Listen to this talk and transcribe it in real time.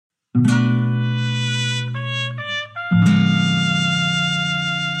This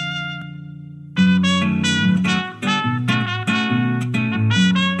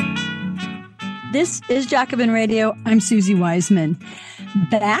is Jacobin Radio. I'm Susie Wiseman,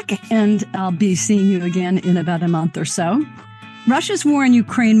 back, and I'll be seeing you again in about a month or so. Russia's war in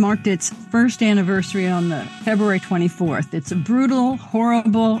Ukraine marked its first anniversary on the February 24th. It's a brutal,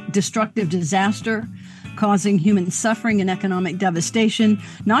 horrible, destructive disaster causing human suffering and economic devastation,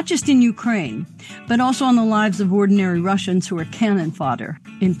 not just in Ukraine, but also on the lives of ordinary Russians who are cannon fodder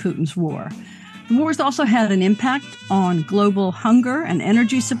in Putin's war. The war's also had an impact on global hunger and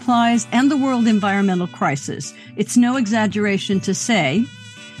energy supplies and the world environmental crisis. It's no exaggeration to say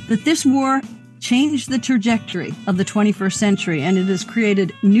that this war changed the trajectory of the 21st century, and it has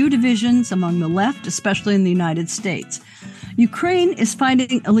created new divisions among the left, especially in the United States. Ukraine is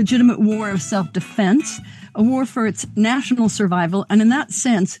fighting a legitimate war of self-defense, a war for its national survival, and in that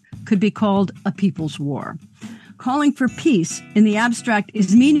sense could be called a people's war. Calling for peace in the abstract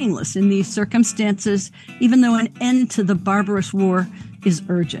is meaningless in these circumstances, even though an end to the barbarous war is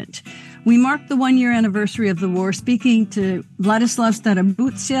urgent. We mark the one-year anniversary of the war, speaking to Vladislav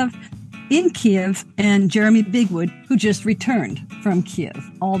Starobutsev in Kiev and Jeremy Bigwood, who just returned from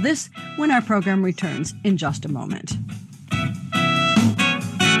Kiev. All this when our program returns in just a moment.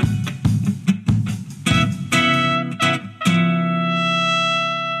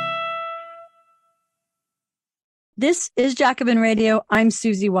 This is Jacobin Radio. I'm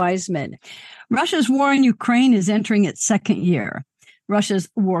Susie Wiseman. Russia's war in Ukraine is entering its second year. Russia's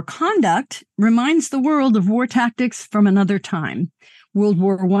war conduct reminds the world of war tactics from another time, World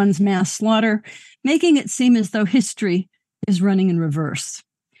War I's mass slaughter, making it seem as though history is running in reverse.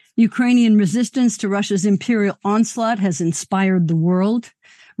 Ukrainian resistance to Russia's imperial onslaught has inspired the world.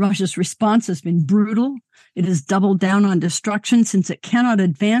 Russia's response has been brutal. It has doubled down on destruction since it cannot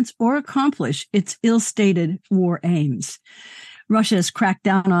advance or accomplish its ill-stated war aims. Russia has cracked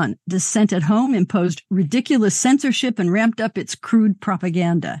down on dissent at home, imposed ridiculous censorship, and ramped up its crude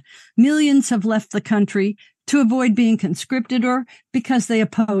propaganda. Millions have left the country to avoid being conscripted or because they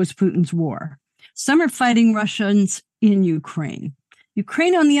oppose Putin's war. Some are fighting Russians in Ukraine.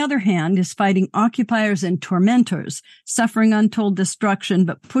 Ukraine, on the other hand, is fighting occupiers and tormentors, suffering untold destruction,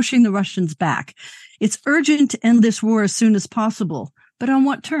 but pushing the Russians back. It's urgent to end this war as soon as possible, but on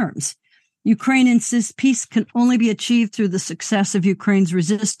what terms? Ukraine insists peace can only be achieved through the success of Ukraine's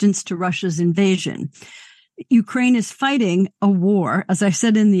resistance to Russia's invasion. Ukraine is fighting a war, as I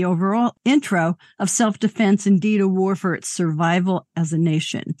said in the overall intro, of self-defense, indeed a war for its survival as a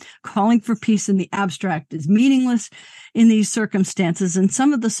nation. Calling for peace in the abstract is meaningless in these circumstances, and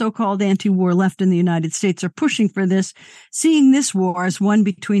some of the so-called anti-war left in the United States are pushing for this, seeing this war as one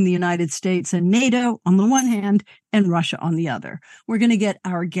between the United States and NATO on the one hand and Russia on the other. We're going to get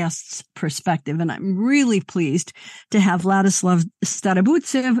our guest's perspective, and I'm really pleased to have Vladislav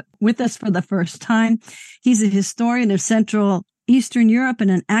Starobutsev with us for the first time. He's a historian of Central Eastern Europe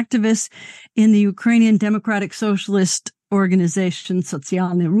and an activist in the Ukrainian Democratic Socialist organization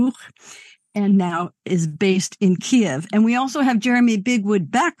Socialny Ruch, and now is based in Kiev. And we also have Jeremy Bigwood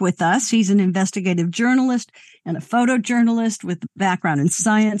back with us. He's an investigative journalist and a photojournalist with a background in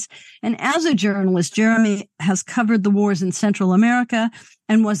science. And as a journalist, Jeremy has covered the wars in Central America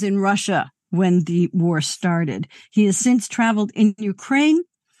and was in Russia when the war started. He has since traveled in Ukraine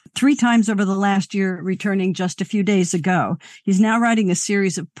 3 times over the last year, returning just a few days ago. He's now writing a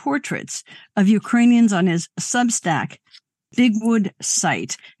series of portraits of Ukrainians on his Substack Bigwood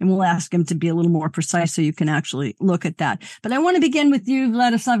site, and we'll ask him to be a little more precise so you can actually look at that. But I want to begin with you,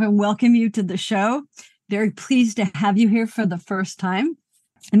 Vladislav, and welcome you to the show. Very pleased to have you here for the first time.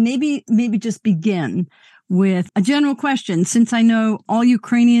 And maybe just begin with a general question, since I know all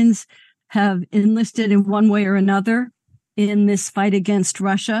Ukrainians have enlisted in one way or another in this fight against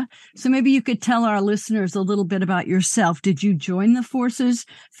Russia. So maybe you could tell our listeners a little bit about yourself. Did you join the forces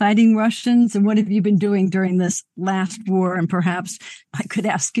fighting Russians? And what have you been doing during this last war? And perhaps I could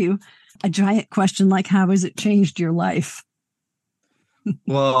ask you a giant question like, how has it changed your life?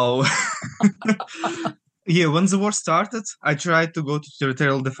 Wow. Yeah, when the war started, I tried to go to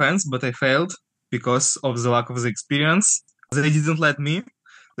territorial defense, but I failed because of the lack of the experience. They didn't let me.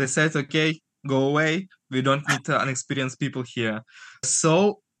 They said, okay, go away. We don't need unexperienced people here.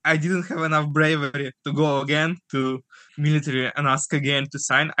 So I didn't have enough bravery to go again to military and ask again to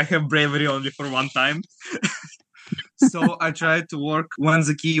sign. I have bravery only for one time. So I tried to work when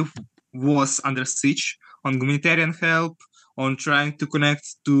the Kyiv was under siege on humanitarian help, on trying to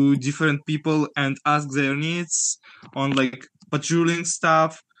connect to different people and ask their needs, on like patrolling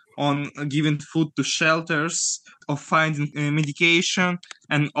stuff, on giving food to shelters, of finding medication,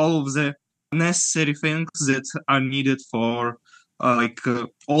 and all of the necessary things that are needed for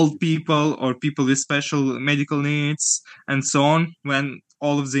old people or people with special medical needs and so on when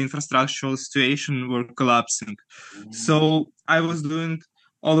all of the infrastructural situation were collapsing. So I was doing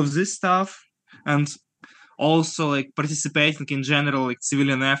all of this stuff and also like participating in general like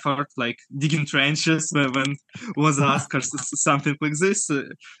civilian effort, like digging trenches when was asked or something like this.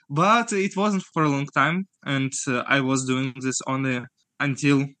 But it wasn't for a long time, and I was doing this only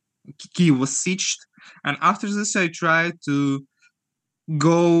until Kyiv was sieged. And after this, I tried to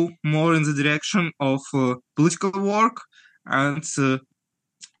go more in the direction of political work, and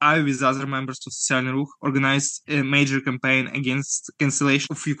I, with other members of Socialny Ruch, organized a major campaign against cancellation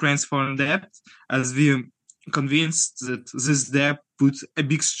of Ukraine's foreign debt, as we convinced that this debt put a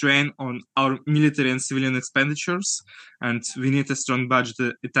big strain on our military and civilian expenditures, and we need a strong budget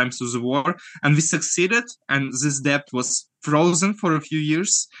at times of the war. And we succeeded, and this debt was frozen for a few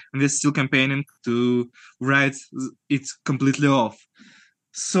years, and we're still campaigning to write it completely off.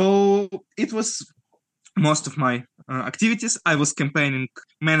 So it was most of my activities. I was campaigning,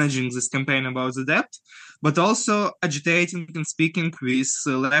 managing this campaign about the debt, but also agitating and speaking with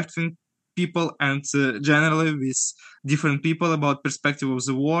left-wing people and generally with different people about perspective of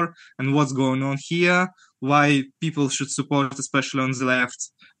the war and what's going on here, why people should support, especially on the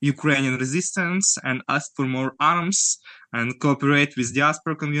left, Ukrainian resistance and ask for more arms and cooperate with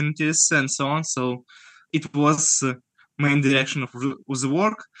diaspora communities and so on. So it was main direction of the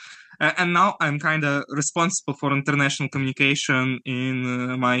work. And now I'm kind of responsible for international communication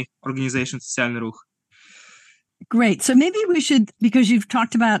in my organization, Socialny Ruch. Great. So maybe we should, because you've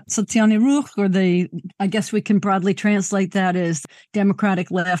talked about Socialny Ruch, or I guess we can broadly translate that as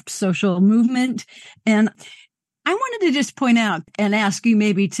democratic left social movement. And I wanted to just point out and ask you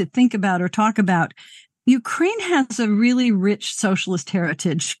maybe to think about or talk about Ukraine has a really rich socialist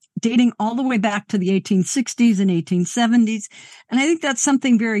heritage dating all the way back to the 1860s and 1870s. And I think that's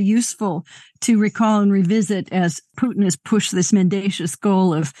something very useful to recall and revisit as Putin has pushed this mendacious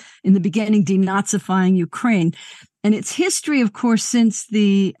goal of, in the beginning, denazifying Ukraine. And its history, of course, since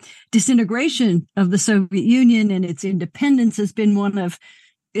the disintegration of the Soviet Union and its independence has been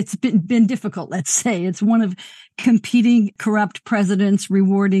it's been difficult, let's say. It's one of competing corrupt presidents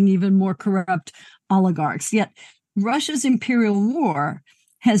rewarding even more corrupt oligarchs. Yet Russia's imperial war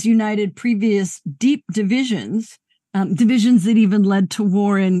has united previous deep divisions, divisions that even led to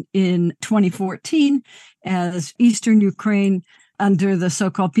war in 2014 as Eastern Ukraine, under the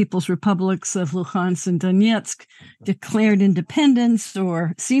so-called People's Republics of Luhansk and Donetsk, declared independence,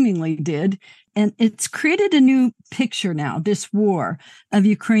 or seemingly did. And it's created a new picture now, this war of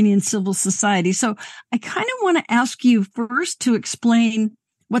Ukrainian civil society. So I kind of want to ask you first to explain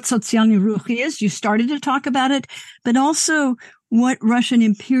what Socialny Ruch is. You started to talk about it, but also what Russian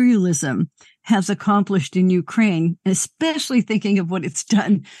imperialism has accomplished in Ukraine, especially thinking of what it's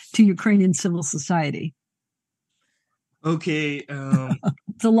done to Ukrainian civil society. Okay.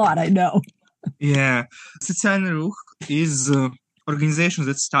 It's a lot, I know. Yeah. Socialny Ruch is an organization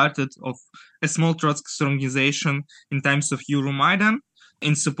that started of a small Trotskyist organization in times of Euromaidan,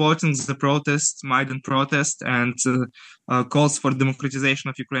 in supporting the protest, Maidan protest, and calls for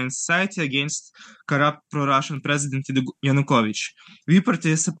democratization of Ukrainian society against corrupt pro-Russian President Yanukovych. We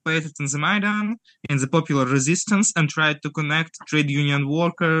participated in the Maidan, in the popular resistance, and tried to connect trade union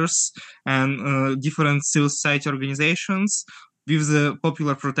workers and different civil society organizations with the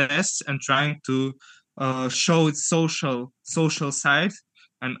popular protests and trying to show its social side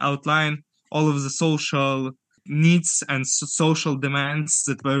and outline all of the social needs and social demands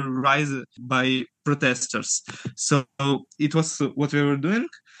that were raised by protesters. So it was what we were doing,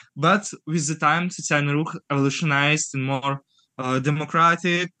 but with the time, Socialny Ruch evolutionized in more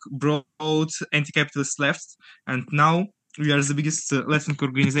democratic, broad, anti-capitalist left, and now we are the biggest left-wing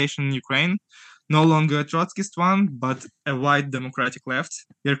organization in Ukraine. No longer a Trotskyist one, but a wide democratic left.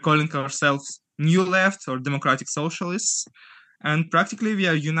 We are calling ourselves New Left or Democratic Socialists. And practically we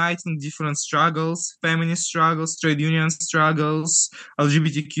are uniting different struggles, feminist struggles, trade union struggles,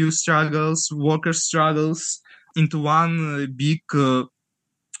 LGBTQ struggles, worker struggles, into one big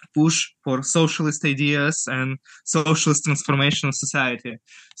push for socialist ideas and socialist transformation of society.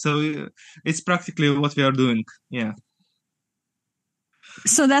 So it's practically what we are doing. Yeah.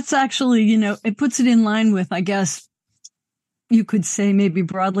 So that's actually, it puts it in line with, I guess, you could say maybe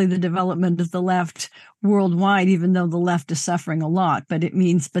broadly the development of the left worldwide, even though the left is suffering a lot. But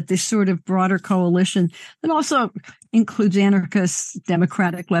this sort of broader coalition that also includes anarchists,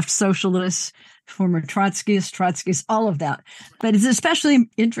 democratic left socialists, former Trotskyists, all of that. But it's especially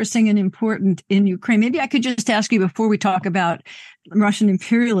interesting and important in Ukraine. Maybe I could just ask you before we talk about Russian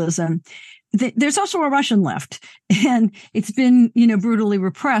imperialism. There's also a Russian left, and it's been, brutally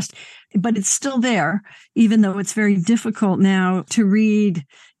repressed, but it's still there, even though it's very difficult now to read,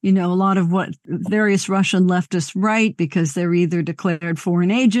 a lot of what various Russian leftists write, because they're either declared foreign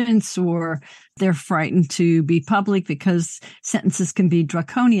agents or they're frightened to be public because sentences can be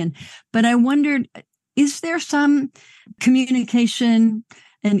draconian. But I wondered, is there some communication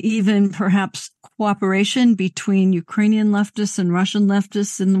and even perhaps cooperation between Ukrainian leftists and Russian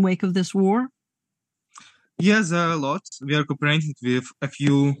leftists in the wake of this war? Yes, there are a lot. We are cooperating with a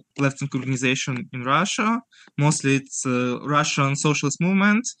few left-wing organizations in Russia. Mostly it's Russian socialist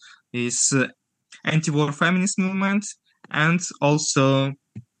movement, is anti-war feminist movement, and also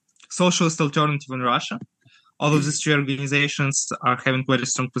socialist alternative in Russia. All of these three organizations are having very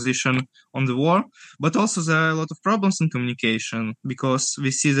strong position on the war, but also there are a lot of problems in communication, because we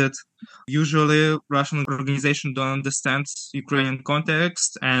see that usually Russian organizations don't understand Ukrainian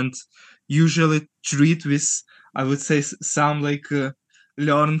context and usually treat with, I would say, some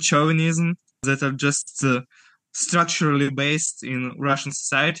learned chauvinism that are just structurally based in Russian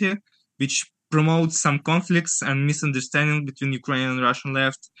society, which promotes some conflicts and misunderstanding between Ukrainian and Russian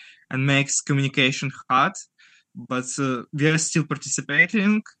left and makes communication hard. But we are still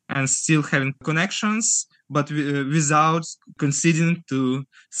participating and still having connections, but without conceding to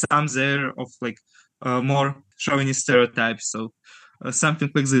some there of more chauvinist stereotypes. So something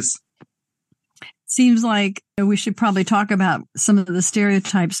like this. Seems like we should probably talk about some of the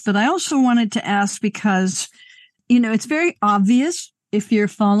stereotypes, but I also wanted to ask because, it's very obvious if you're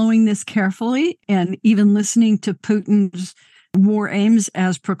following this carefully and even listening to Putin's war aims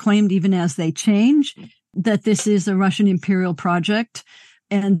as proclaimed, even as they change, that this is a Russian imperial project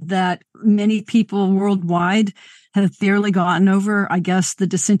and that many people worldwide have barely gotten over, I guess, the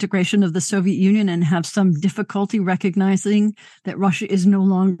disintegration of the Soviet Union and have some difficulty recognizing that Russia is no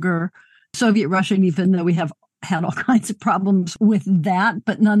longer Soviet Russia, even though we have had all kinds of problems with that.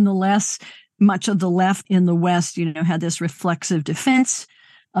 But nonetheless, much of the left in the West, had this reflexive defense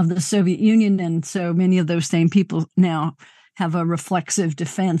of the Soviet Union. And so many of those same people now have a reflexive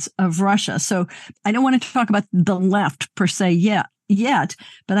defense of Russia. So I don't want to talk about the left per se yet,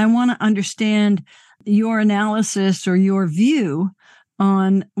 but I want to understand your analysis or your view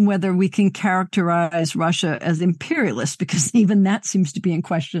on whether we can characterize Russia as imperialist, because even that seems to be in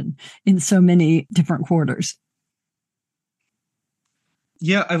question in so many different quarters.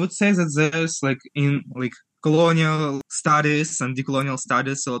 Yeah, I would say that there's in colonial studies and decolonial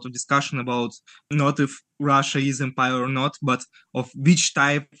studies a lot of discussion about not if Russia is empire or not, but of which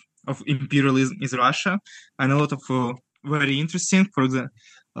type of imperialism is Russia, and a lot of very interesting.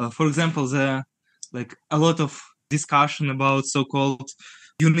 For example, there a lot of discussion about so-called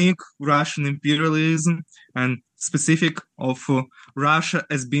unique Russian imperialism and specific of Russia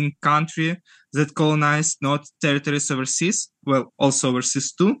as being country that colonized not territories overseas, well, also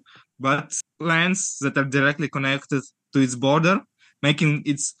overseas too, but lands that are directly connected to its border, making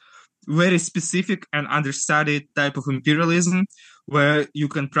it very specific and understudied type of imperialism where you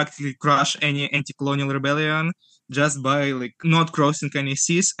can practically crush any anti-colonial rebellion just by not crossing any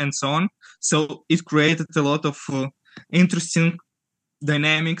seas and so on. So it created a lot of interesting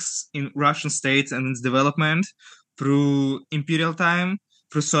dynamics in Russian state and its development through imperial time,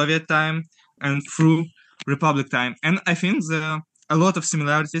 through Soviet time, and through Republic time. And I think there are a lot of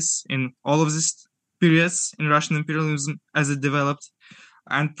similarities in all of these periods in Russian imperialism as it developed.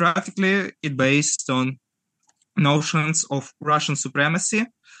 And practically it based on notions of Russian supremacy.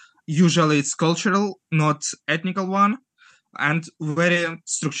 Usually it's cultural, not ethnical one, and very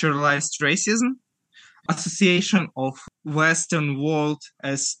structuralized racism, association of Western world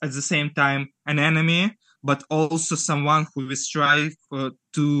as at the same time an enemy, but also someone who will strive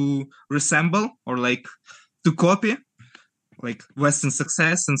to resemble or to copy Western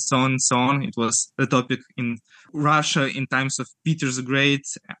success and so on and so on. It was the topic in Russia in times of Peter the Great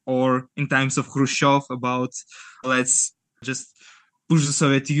or in times of Khrushchev about let's just push the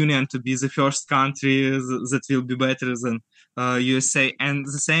Soviet Union to be the first country that will be better than USA. And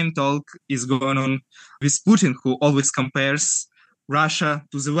the same talk is going on with Putin, who always compares Russia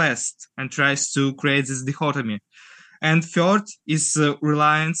to the West and tries to create this dichotomy. And third is the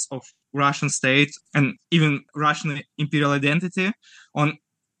reliance of Russian state and even Russian imperial identity on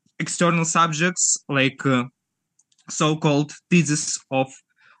external subjects like so-called thesis of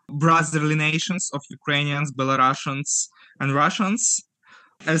brotherly nations of Ukrainians, Belarusians, and Russians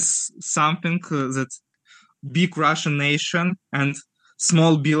as something that big Russian nation and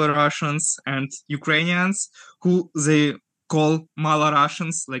small Belarusians and Ukrainians, who they call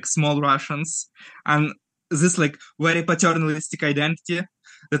Mala-Russians, like small Russians, and this like very paternalistic identity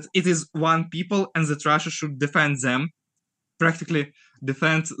that it is one people and that Russia should defend them, practically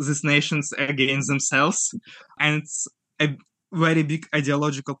defend these nations against themselves. And it's a very big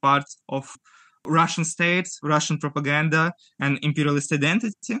ideological part of Russian state, Russian propaganda, and imperialist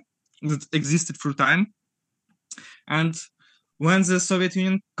identity that existed through time. And when the Soviet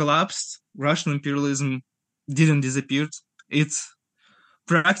Union collapsed, Russian imperialism didn't disappear. It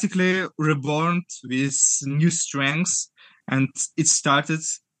practically reborn with new strengths, and it started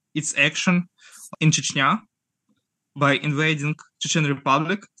its action in Chechnya by invading Chechen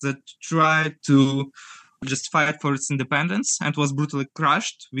Republic that tried to just fight for its independence and was brutally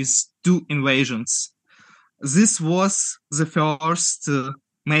crushed with 2 invasions. This was the first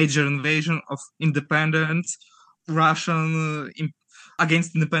major invasion of independent Russian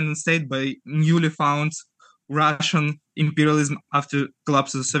against independent state by newly found Russian imperialism after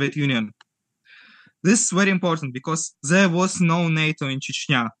collapse of the Soviet Union. This is very important because there was no NATO in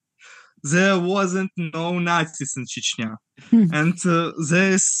Chechnya. There wasn't no Nazis in Chechnya. And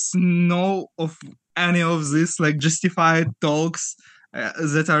there is no of any of these like justified talks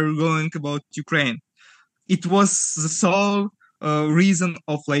that are going about Ukraine. It was the sole reason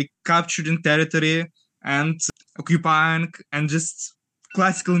of like capturing territory and occupying and just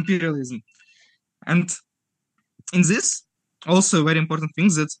classical imperialism. And in this, also a very important thing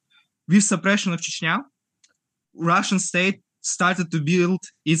that with suppression of Chechnya, Russian state started to build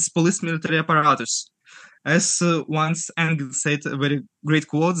its police military apparatus. As once Engels said, a very great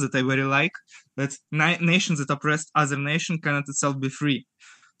quote that I very like, that nations that oppressed other nation cannot itself be free.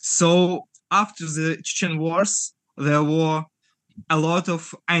 So after the Chechen wars, there were a lot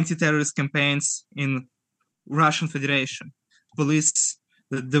of anti-terrorist campaigns in Russian Federation. Police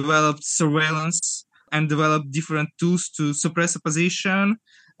that developed surveillance and developed different tools to suppress opposition,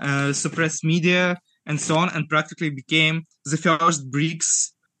 suppress media, and so on, and practically became the first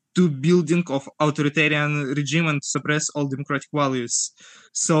bricks to building of authoritarian regime and suppress all democratic values.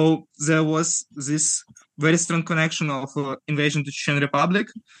 So there was this very strong connection of invasion to Chechen Republic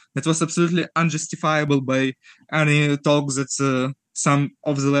that was absolutely unjustifiable by any talks that some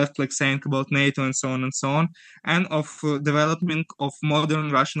of the left like saying about NATO and so on, and of development of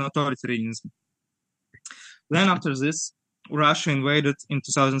modern Russian authoritarianism. Then after this, Russia invaded in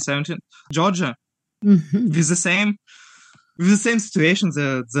 2017 Georgia with the same situation.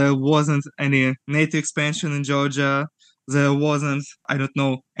 There wasn't any NATO expansion in Georgia. There wasn't, I don't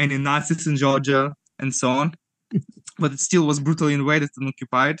know, any Nazis in Georgia and so on. But it still was brutally invaded and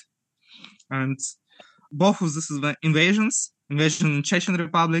occupied. And both of these invasions, invasion in Chechen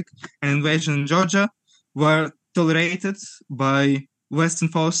Republic and invasion in Georgia, were tolerated by Western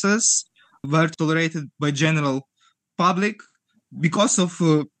forces, were tolerated by general public because of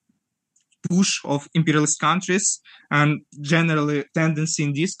push of imperialist countries and generally tendency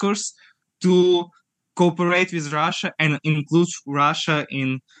in discourse to cooperate with Russia and include Russia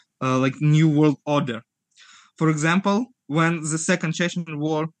in like new world order. For example, when the Second Chechen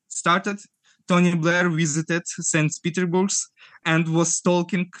War started, Tony Blair visited St. Petersburg and was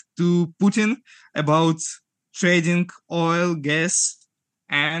talking to Putin about trading oil, gas,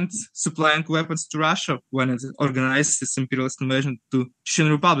 and supplying weapons to Russia when it organized its imperialist invasion to Chechen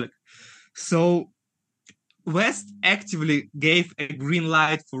Republic. So West actively gave a green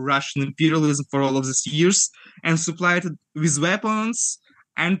light for Russian imperialism for all of these years and supplied it with weapons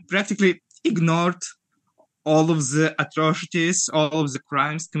and practically ignored all of the atrocities, all of the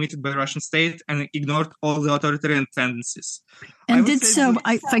crimes committed by the Russian state, and ignored all the authoritarian tendencies. And did so,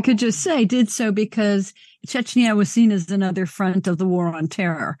 if I could just say, did so because Chechnya was seen as another front of the war on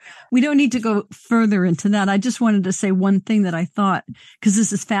terror. We don't need to go further into that. I just wanted to say one thing that I thought, because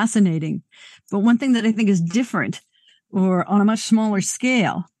this is fascinating, but one thing that I think is different or on a much smaller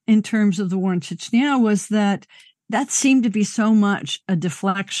scale in terms of the war in Chechnya was that seemed to be so much a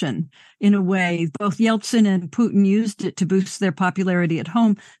deflection in a way. Both Yeltsin and Putin used it to boost their popularity at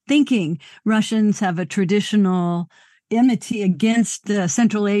home, thinking Russians have a traditional enmity against the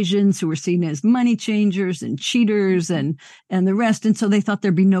Central Asians who were seen as money changers and cheaters and the rest. And so they thought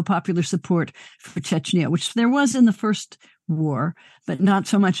there'd be no popular support for Chechnya, which there was in the first war, but not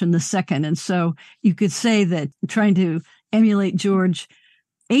so much in the second. And so you could say that trying to emulate George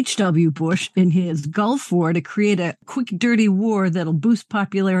H.W. Bush in his Gulf War to create a quick, dirty war that'll boost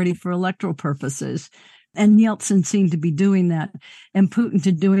popularity for electoral purposes And Yeltsin seemed to be doing that, and Putin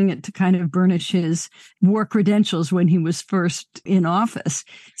to doing it to kind of burnish his war credentials when he was first in office.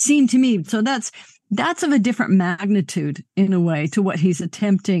 Seemed to me. So that's of a different magnitude in a way to what he's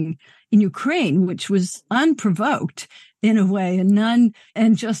attempting in Ukraine, which was unprovoked in a way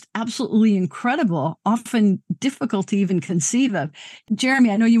and just absolutely incredible, often difficult to even conceive of.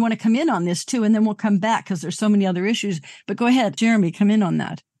 Jeremy, I know you want to come in on this too, and then we'll come back because there's so many other issues, but go ahead, Jeremy, come in on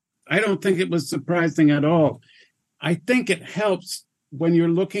that. I don't think it was surprising at all. I think it helps when you're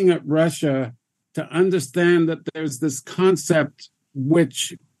looking at Russia to understand that there's this concept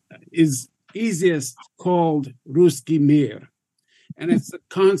which is easiest called Ruski Mir. And it's a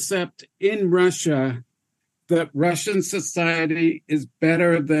concept in Russia that Russian society is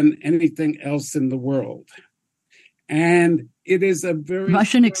better than anything else in the world. And it is a very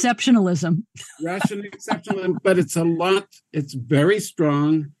Russian exceptionalism. Russian exceptionalism, but it's very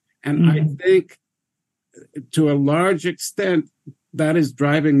strong. And I think to a large extent, that is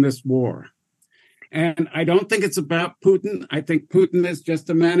driving this war. And I don't think it's about Putin. I think Putin is just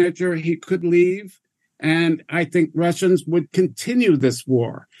a manager. He could leave. And I think Russians would continue this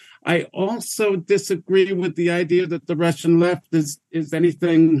war. I also disagree with the idea that the Russian left is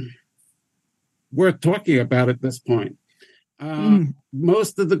anything worth talking about at this point.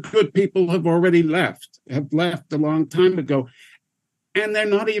 Most of the good people have left a long time ago. And they're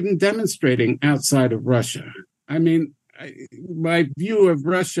not even demonstrating outside of Russia. I mean, my view of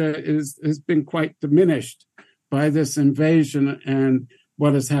Russia has been quite diminished by this invasion and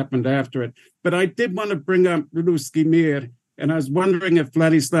what has happened after it. But I did want to bring up Ruski Mir, and I was wondering if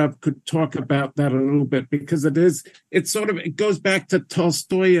Vladislav could talk about that a little bit, because it goes back to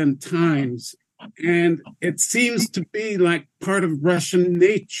Tolstoyan times, and it seems to be like part of Russian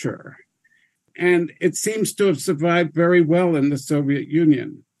nature. And it seems to have survived very well in the Soviet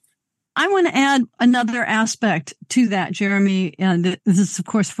Union. I want to add another aspect to that, Jeremy. And this is, of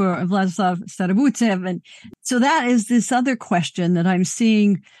course, for Vladislav Starovutsev. And so that is this other question that I'm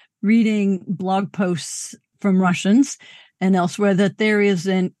seeing reading blog posts from Russians and elsewhere, that there is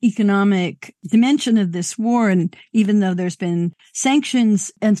an economic dimension of this war. And even though there's been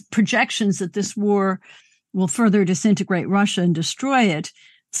sanctions and projections that this war will further disintegrate Russia and destroy it,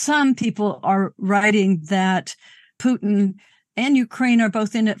 some people are writing that Putin and Ukraine are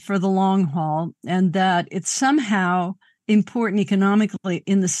both in it for the long haul, and that it's somehow important economically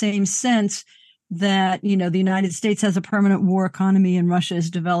in the same sense that, the United States has a permanent war economy and Russia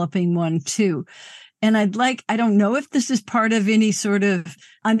is developing one too. And I don't know if this is part of any sort of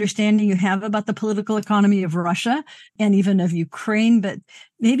understanding you have about the political economy of Russia and even of Ukraine, but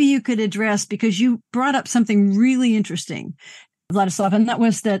maybe you could address, because you brought up something really interesting, Vladislav, and that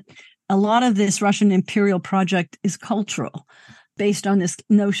was that a lot of this Russian imperial project is cultural, based on this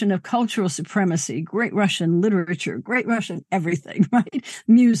notion of cultural supremacy, great Russian literature, great Russian everything, right?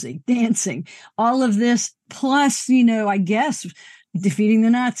 Music, dancing, all of this, plus, I guess, defeating the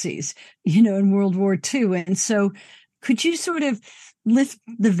Nazis, in World War II. And so could you sort of lift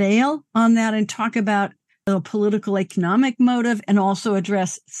the veil on that and talk about the political economic motive, and also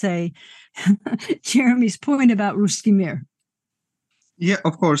address, say, Jeremy's point about Ruski Mir? Yeah,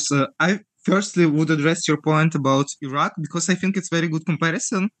 of course. I firstly would address your point about Iraq, because I think it's very good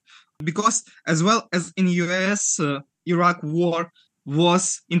comparison. Because as well as in US, Iraq war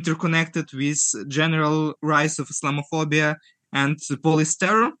was interconnected with general rise of Islamophobia and police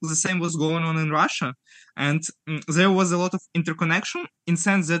terror. The same was going on in Russia. And there was a lot of interconnection in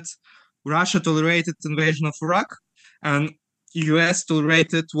sense that Russia tolerated invasion of Iraq and US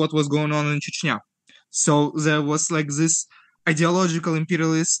tolerated what was going on in Chechnya. So there was like this ideological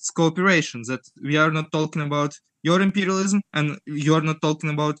imperialist cooperation, that we are not talking about your imperialism and you're not talking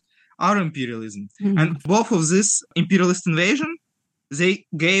about our imperialism. Mm-hmm. And both of this imperialist invasion, they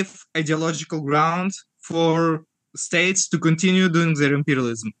gave ideological ground for states to continue doing their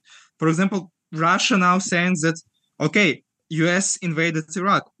imperialism. For example, Russia now saying that, okay, US invaded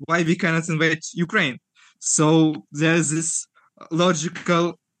Iraq, why we cannot invade Ukraine? So there's this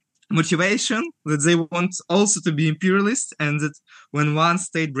logical motivation that they want also to be imperialist, and that when one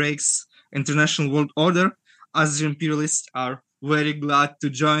state breaks international world order, other imperialists are very glad to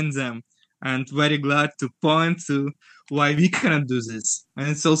join them and very glad to point to why we cannot do this. And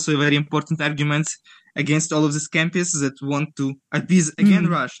it's also a very important argument against all of these campists that want to appease again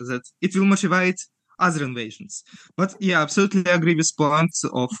Russia, that it will motivate other invasions. But yeah, absolutely agree with points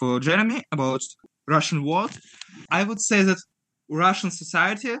of Jeremy about Russian war. I would say that Russian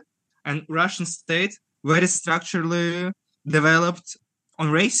society and Russian state very structurally developed on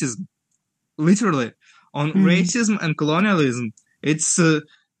racism, literally on racism and colonialism. It's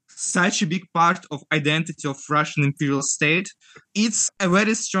such a big part of identity of Russian imperial state. It's a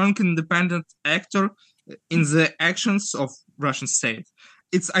very strong independent actor in the actions of Russian state.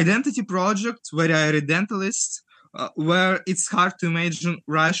 Its identity project, very orientalist, where it's hard to imagine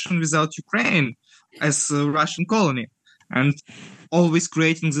Russian without Ukraine as a Russian colony, and always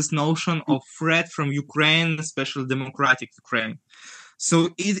creating this notion of threat from Ukraine, especially democratic Ukraine. So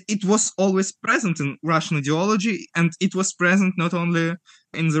it was always present in Russian ideology, and it was present not only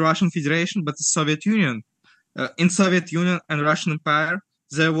in the Russian Federation, but the Soviet Union. In Soviet Union and Russian Empire,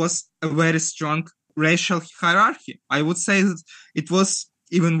 there was a very strong racial hierarchy. I would say that it was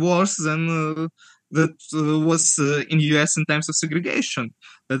even worse than that was in US in times of segregation.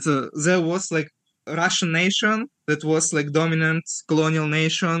 That there was like a Russian nation that was like dominant colonial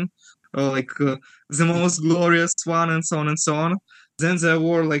nation, the most glorious one, and so on and so on. Then there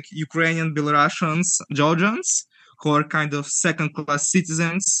were like Ukrainian, Belarusians, Georgians, who are kind of second-class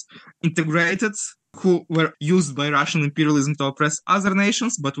citizens, integrated, who were used by Russian imperialism to oppress other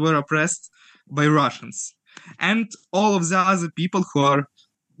nations, but were oppressed by Russians. And all of the other people who are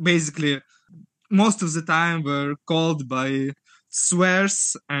basically, most of the time, were called by swears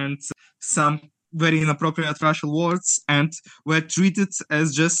and some very inappropriate racial words, and were treated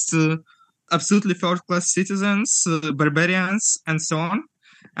as just absolutely third-class citizens, barbarians, and so on.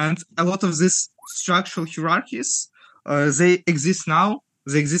 And a lot of these structural hierarchies, they exist now,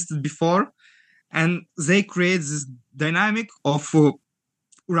 they existed before, and they create this dynamic of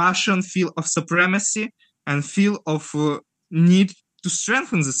Russian feel of supremacy and feel of need to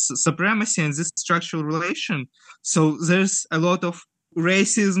strengthen this supremacy and this structural relation. So there's a lot of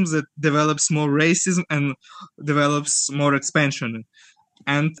racism that develops more racism and develops more expansion.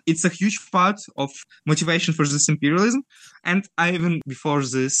 And it's a huge part of motivation for this imperialism. And I even, before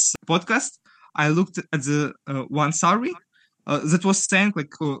this podcast, I looked at the one survey that was saying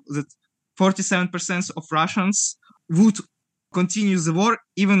that 47% of Russians would continue the war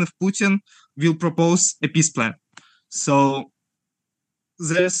even if Putin will propose a peace plan. So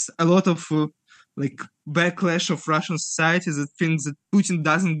there's a lot of backlash of Russian society that thinks that Putin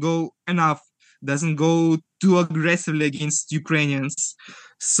doesn't go too aggressively against Ukrainians.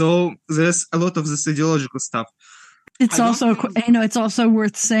 So there's a lot of this ideological stuff. It's also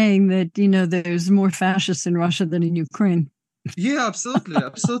worth saying that, there's more fascists in Russia than in Ukraine. Yeah, absolutely.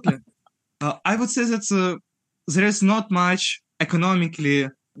 I would say that there is not much economically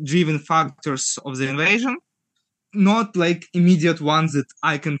driven factors of the invasion, not like immediate ones that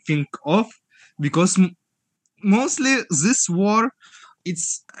I can think of, because mostly this war,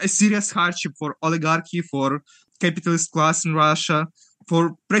 it's a serious hardship for oligarchy, for capitalist class in Russia,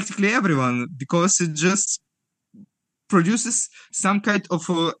 for practically everyone, because it just produces some kind of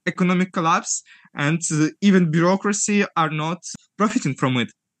economic collapse, and even bureaucracy are not profiting from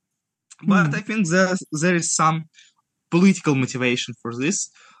it. But I think there is some political motivation for this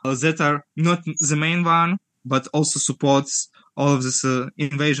that are not the main one, but also supports all of this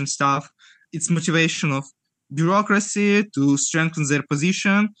invasion stuff. It's motivation of bureaucracy to strengthen their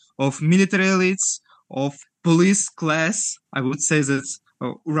position, of military elites, of police class. I would say that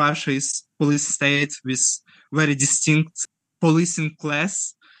Russia is police state with very distinct policing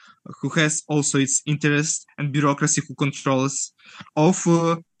class, who has also its interest, and bureaucracy who controls, of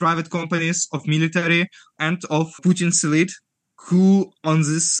private companies, of military, and of Putin's elite, who on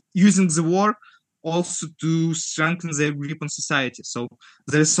this using the war also to strengthen their grip on society. So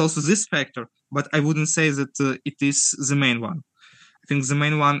there is also this factor, but I wouldn't say that it is the main one. I think the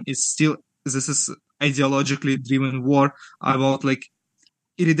main one is still, this is ideologically driven war about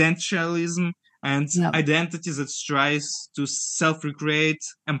irredentialism and identity that strives to self-recreate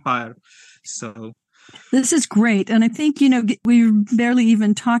empire. So this is great. And I think, we're barely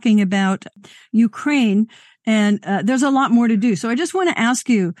even talking about Ukraine, and there's a lot more to do. So I just want to ask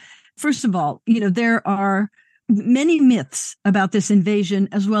you, first of all, there are many myths about this invasion,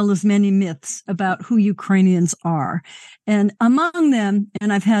 as well as many myths about who Ukrainians are. And among them,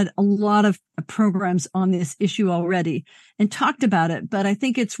 and I've had a lot of programs on this issue already and talked about it, but I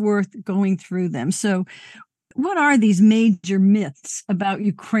think it's worth going through them. So what are these major myths about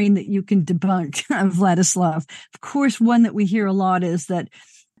Ukraine that you can debunk, Vladislav? Of course, one that we hear a lot is that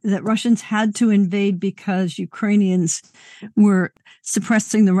Russians had to invade because Ukrainians were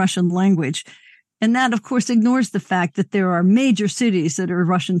suppressing the Russian language. And that, of course, ignores the fact that there are major cities that are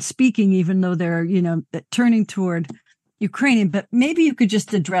Russian speaking, even though they're, turning toward Ukrainian. But maybe you could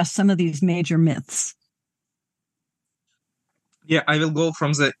just address some of these major myths. Yeah, I will go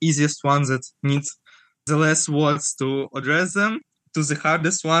from the easiest one that needs the less words to address them to the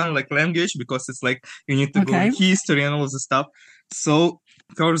hardest one, like language, because it's you need to go history and all of the stuff. So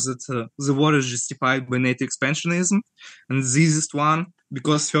First, that the war is justified by NATO expansionism, and this is one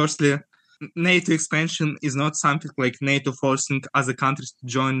because, firstly, NATO expansion is not something like NATO forcing other countries to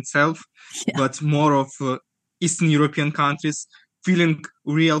join itself, but more of Eastern European countries feeling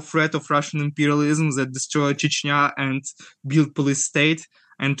real threat of Russian imperialism that destroyed Chechnya and built police state,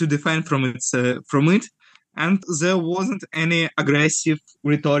 and to defend from it. And there wasn't any aggressive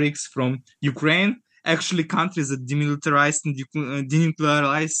rhetorics from Ukraine. Actually, countries that demilitarized and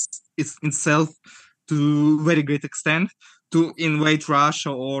denuclearized itself to a very great extent to invade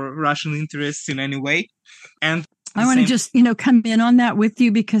Russia or Russian interests in any way. And I want to just, come in on that with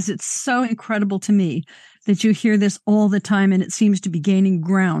you because it's so incredible to me that you hear this all the time, and it seems to be gaining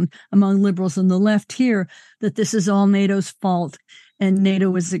ground among liberals on the left here, that this is all NATO's fault. And NATO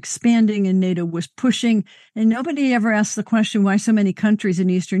was expanding and NATO was pushing. And nobody ever asked the question why so many countries in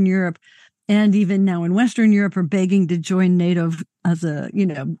Eastern Europe and even now in Western Europe are begging to join NATO as a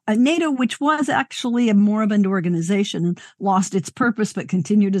NATO, which was actually a moribund organization and lost its purpose, but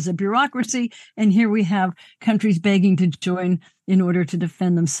continued as a bureaucracy. And here we have countries begging to join in order to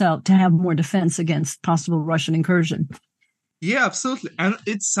defend themselves, to have more defense against possible Russian incursion. Yeah, absolutely. And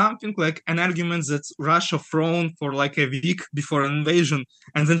it's something like an argument that Russia thrown for like a week before an invasion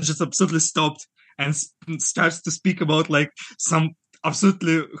and then just absolutely stopped and starts to speak about like some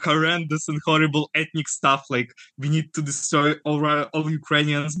absolutely horrendous and horrible ethnic stuff, like we need to destroy all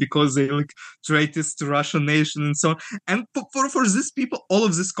Ukrainians because they like traitors to Russian nation and so on. And for these people, all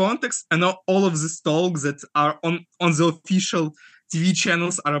of this context and all of these talks that are on the official TV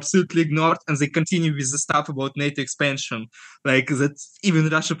channels are absolutely ignored, and they continue with the stuff about NATO expansion, like that even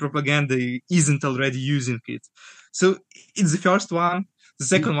Russia propaganda isn't already using it. So it's the first one. The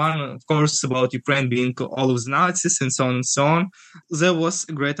second one, of course, about Ukraine being all of the Nazis and so on and so on. There was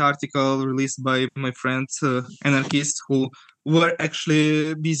a great article released by my friend, anarchists, who were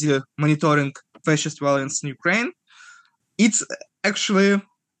actually busy monitoring fascist violence in Ukraine. It's actually,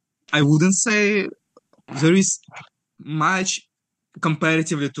 I wouldn't say there is much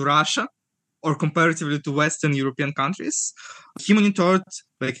comparatively to Russia or comparatively to Western European countries. He monitored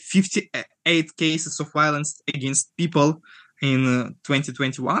like 58 cases of violence against people in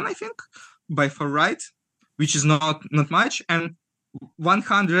 2021, I think, by far right, which is not much, and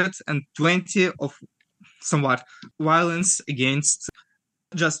 120 of somewhat violence against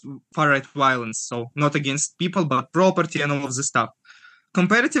just far-right violence, so not against people, but property and all of this stuff.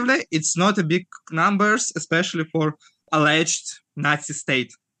 Comparatively, it's not a big numbers, especially for alleged Nazi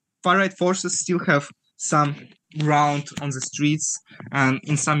state. Far-right forces still have some ground on the streets and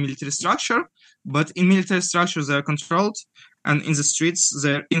in some military structure, but in military structures they are controlled, and in the streets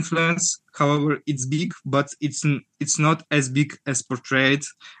their influence, however, it's big, but it's not as big as portrayed,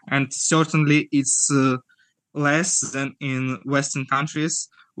 and certainly it's less than in Western countries,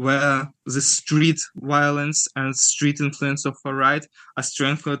 where the street violence and street influence of far-right are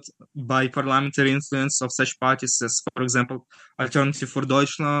strengthened by parliamentary influence of such parties as, for example, Alternative for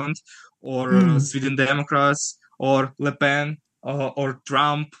Deutschland, or Sweden Democrats, or Le Pen, or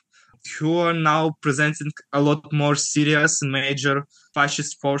Trump, who are now presenting a lot more serious and major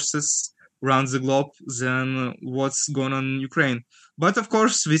fascist forces around the globe than what's going on in Ukraine. But of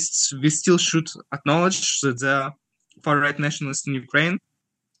course, we still should acknowledge that there are far-right nationalists in Ukraine,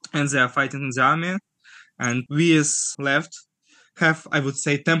 and they are fighting in the army. And we as left have, I would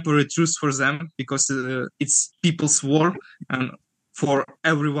say, temporary truce for them, because it's people's war, and for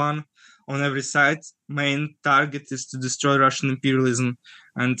everyone on every side, main target is to destroy Russian imperialism.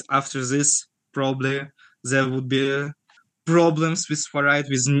 And after this, probably there would be problems with far-right,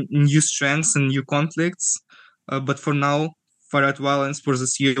 with new strengths and new conflicts. But for now, far-right violence for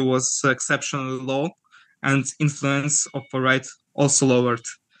this year was exceptionally low, and influence of far-right also lowered.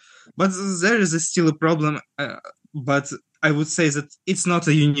 But there is still a problem, but I would say that it's not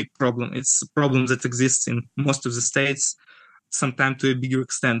a unique problem. It's a problem that exists in most of the states, sometimes to a bigger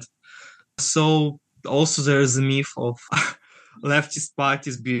extent. So also there is a myth of leftist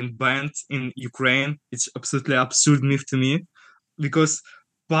parties being banned in Ukraine. It's absolutely absurd myth to me, because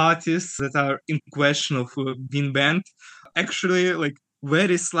parties that are in question of being banned actually like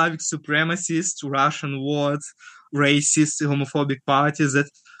very Slavic supremacist, Russian words, racist, homophobic parties that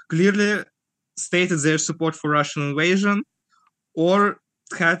clearly stated their support for Russian invasion or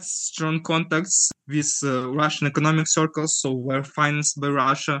had strong contacts with Russian economic circles, so were financed by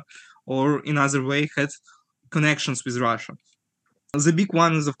Russia, or in other way had connections with Russia. The big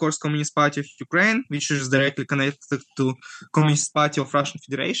one is, of course, Communist Party of Ukraine, which is directly connected to Communist Party of Russian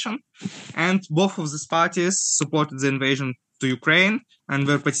Federation. And both of these parties supported the invasion to Ukraine and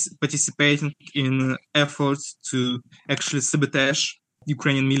were participating in efforts to actually sabotage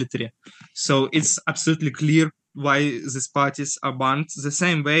Ukrainian military. So it's absolutely clear why these parties are banned, the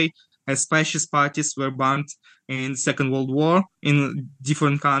same way as fascist parties were banned in Second World War in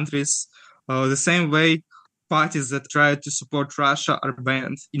different countries, the same way parties that try to support Russia are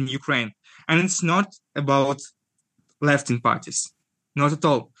banned in Ukraine. And it's not about left-wing parties, not at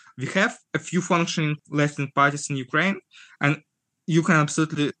all. We have a few functioning left-wing parties in Ukraine, and you can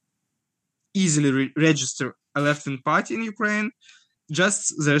absolutely easily register a left-wing party in Ukraine.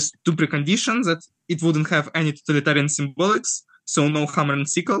 Just there's two preconditions: that it wouldn't have any totalitarian symbolics, so no hammer and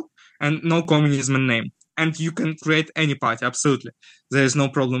sickle, and no communism in name. And you can create any party, absolutely. There is no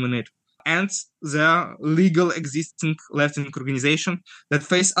problem in it. And there are legal existing left-wing organizations that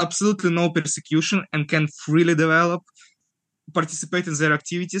face absolutely no persecution and can freely develop, participate in their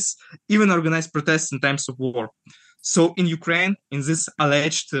activities, even organize protests in times of war. So in Ukraine, in this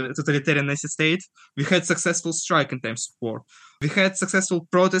alleged totalitarian Nazi state, we had successful strike in times of war. We had successful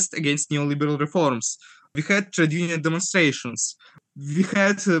protest against neoliberal reforms. We had trade union demonstrations. We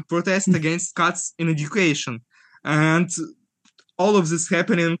had protests against cuts in education. And all of this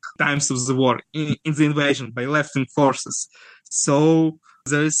happening times of the war, in the invasion by left-wing forces. So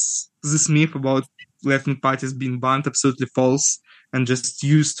there is this myth about left-wing parties being banned, absolutely false, and just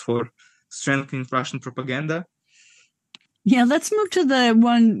used for strengthening Russian propaganda. Yeah, let's move to the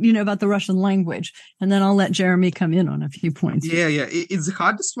one, about the Russian language, and then I'll let Jeremy come in on a few points. Yeah. It's the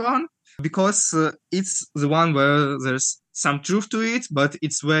hardest one because it's the one where there's some truth to it, but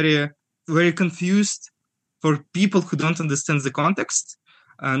it's very, very confused for people who don't understand the context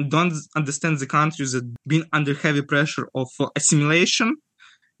and don't understand the countries that have been under heavy pressure of assimilation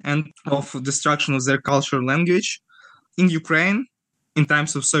and of destruction of their culture and language. In Ukraine, in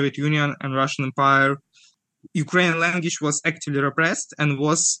times of Soviet Union and Russian Empire, Ukrainian language was actively repressed and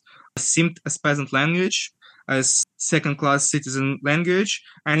was seen as peasant language, as second-class citizen language.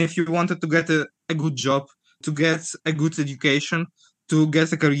 And if you wanted to get a good job, to get a good education, to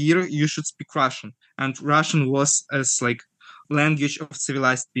get a career, you should speak Russian. And Russian was as like language of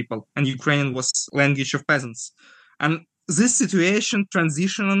civilized people, and Ukrainian was language of peasants. And this situation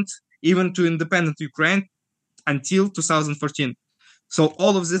transitioned even to independent Ukraine until 2014. So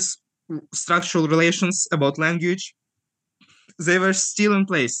all of these structural relations about language, they were still in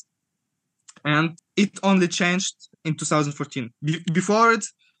place. And it only changed in 2014. Before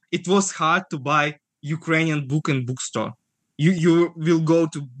it was hard to buy Ukrainian book in bookstore. You will go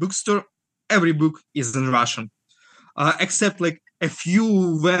to bookstore, every book is in Russian, except like a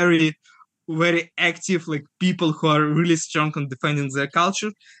few very, very active like people who are really strong on defending their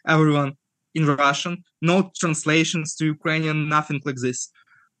culture. Everyone in Russian, no translations to Ukrainian, nothing like this.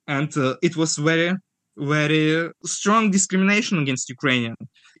 And it was very, very strong discrimination against Ukrainian,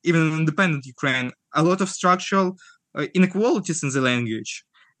 even in independent Ukraine. A lot of structural inequalities in the language.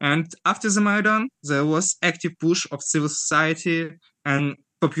 And after the Maidan, there was active push of civil society and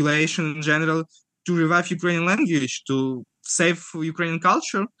population in general to revive Ukrainian language, to save Ukrainian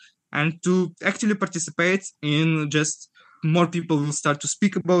culture, and to actively participate in just more people will start to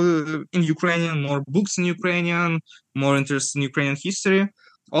speak about in Ukrainian, more books in Ukrainian, more interest in Ukrainian history.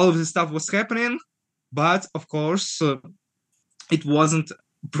 All of this stuff was happening, but of course, it wasn't a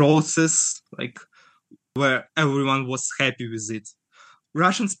process like where everyone was happy with it.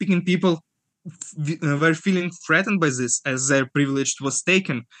 Russian-speaking people were feeling threatened by this as their privilege was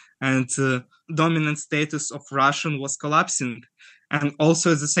taken and dominant status of Russian was collapsing. And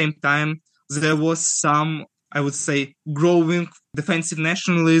also at the same time, there was some, I would say, growing defensive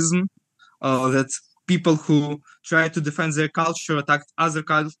nationalism that people who tried to defend their culture attacked other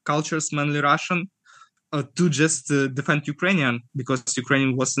cultures, mainly Russian, to just defend Ukrainian because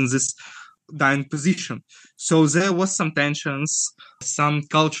Ukrainian was in this dying position. So there was some tensions, some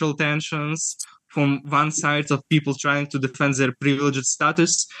cultural tensions from one side of people trying to defend their privileged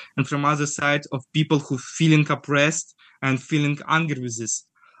status, and from other side of people who feeling oppressed and feeling angry with this.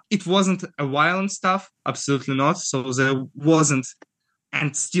 It wasn't a violent stuff, absolutely not. So there wasn't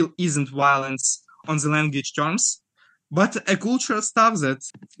and still isn't violence on the language terms, but a cultural stuff that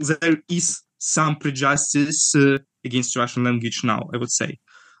there is some prejudice against Russian language now, I would say.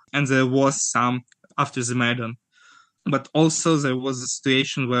 And there was some after the Maidan. But also there was a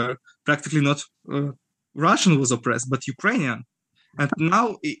situation where practically not Russian was oppressed, but Ukrainian. And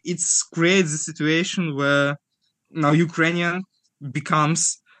now it's creates a situation where now Ukrainian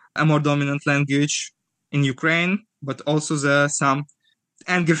becomes a more dominant language in Ukraine, but also there are some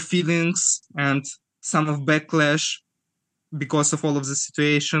anger feelings and some of backlash because of all of the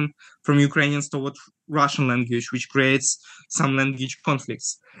situation from Ukrainians toward Russian language, which creates some language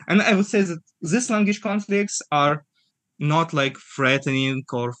conflicts. And I would say that these language conflicts are not like threatening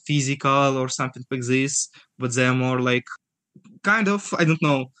or physical or something like this, but they are more like kind of, I don't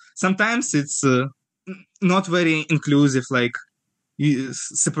know. Sometimes it's not very inclusive, like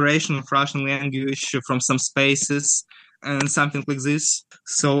separation of Russian language from some spaces and something like this.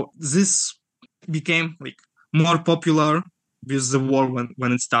 So this became like more popular with the war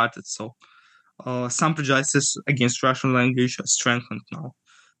when it started. So some prejudices against Russian language are strengthened now.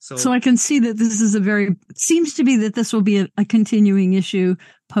 So I can see that this is it seems to be that this will be a continuing issue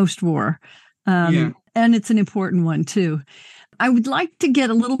post-war. And it's an important one too. I would like to get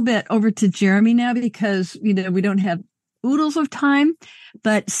a little bit over to Jeremy now because, we don't have oodles of time,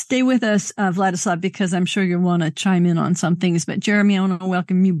 but stay with us, Vladislav, because I'm sure you'll want to chime in on some things. But Jeremy, I want to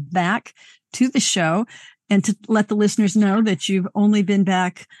welcome you back to the show and to let the listeners know that you've only been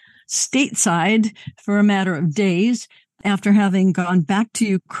back stateside for a matter of days after having gone back to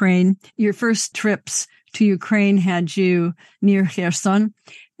Ukraine. Your first trips to Ukraine had you near Kherson,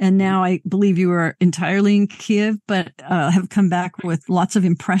 and now I believe you are entirely in Kiev, but have come back with lots of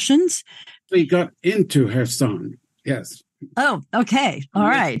impressions. We got into Kherson, yes. Oh, okay. All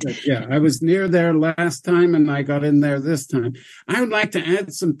right. Yeah, I was near there last time, and I got in there this time. I would like to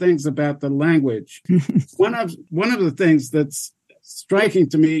add some things about the language. One of the things that's striking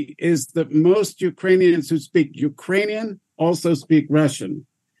to me is that most Ukrainians who speak Ukrainian also speak Russian.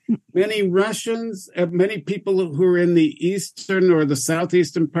 Many Russians, many people who are in the eastern or the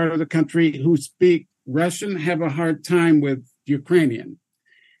southeastern part of the country who speak Russian have a hard time with Ukrainian.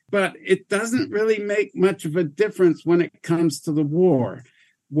 But it doesn't really make much of a difference when it comes to the war.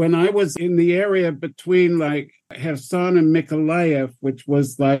 When I was in the area between like Kherson and Mykolaiv, which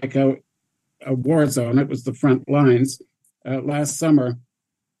was like a war zone, it was the front lines last summer,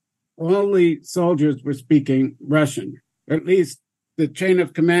 all the soldiers were speaking Russian, or at least the chain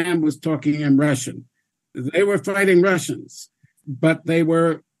of command was talking in Russian. They were fighting Russians, but they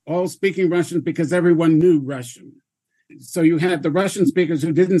were all speaking Russian because everyone knew Russian. So you had the Russian speakers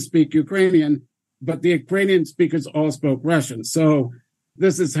who didn't speak Ukrainian, but the Ukrainian speakers all spoke Russian. So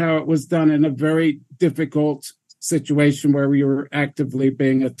this is how it was done in a very difficult situation where we were actively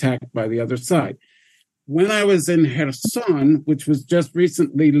being attacked by the other side. When I was in Kherson, which was just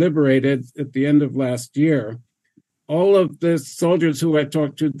recently liberated at the end of last year, all of the soldiers who I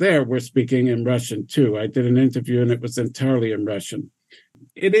talked to there were speaking in Russian too. I did an interview and it was entirely in Russian.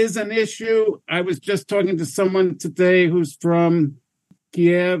 It is an issue. I was just talking to someone today who's from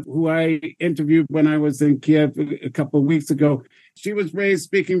Kiev, who I interviewed when I was in Kiev a couple of weeks ago. She was raised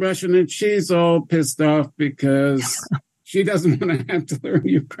speaking Russian, and she's all pissed off because she doesn't want to have to learn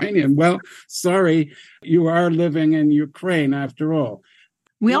Ukrainian. Well, sorry, you are living in Ukraine after all.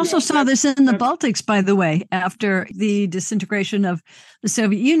 We also saw this in the Baltics, by the way, after the disintegration of the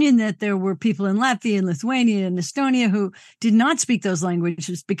Soviet Union, that there were people in Latvia and Lithuania and Estonia who did not speak those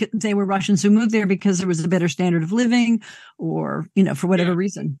languages because they were Russians who moved there because there was a better standard of living or, for whatever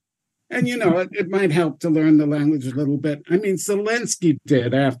reason. And, it might help to learn the language a little bit. I mean, Zelensky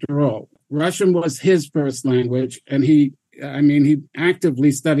did, after all. Russian was his first language, and he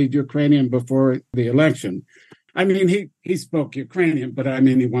actively studied Ukrainian before the election. I mean, he spoke Ukrainian, but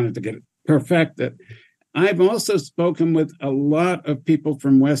he wanted to get it perfected. I've also spoken with a lot of people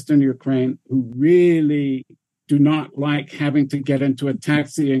from Western Ukraine who really do not like having to get into a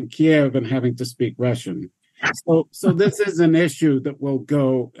taxi in Kiev and having to speak Russian. So this is an issue that will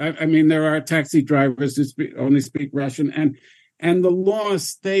go. I mean, there are taxi drivers who only speak Russian, and the law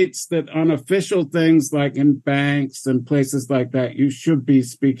states that on official things like in banks and places like that, you should be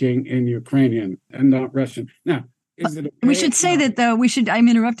speaking in Ukrainian and not Russian. Now, is it okay? We should say that, though, I'm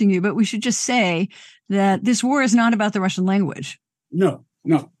interrupting you, but we should just say that this war is not about the Russian language. No,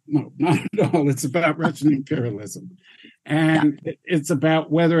 not at all. It's about Russian imperialism. And it's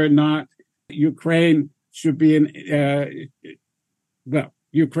about whether or not Ukraine should be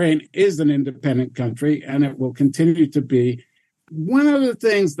Ukraine is an independent country, and it will continue to be. One of the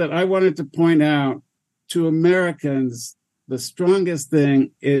things that I wanted to point out to Americans, the strongest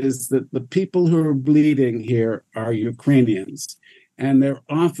thing is that the people who are bleeding here are Ukrainians, and they're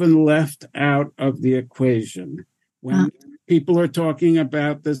often left out of the equation. When people are talking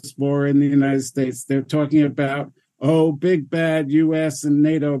about this war in the United States, they're talking about, big bad U.S. and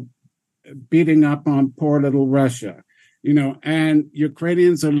NATO beating up on poor little Russia. And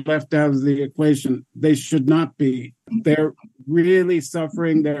Ukrainians are left out of the equation. They should not be. They're really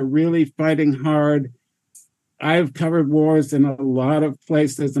suffering. They're really fighting hard. I've covered wars in a lot of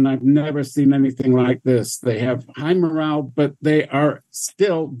places, and I've never seen anything like this. They have high morale, but they are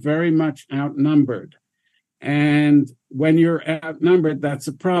still very much outnumbered. And when you're outnumbered, that's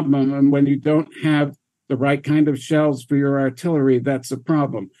a problem. And when you don't have the right kind of shells for your artillery, that's a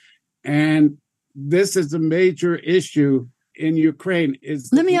problem. And this is a major issue in Ukraine.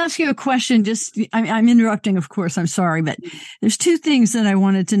 Let me ask you a question. I'm interrupting, of course. I'm sorry, but there's two things that I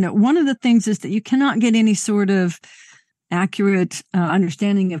wanted to know. One of the things is that you cannot get any sort of accurate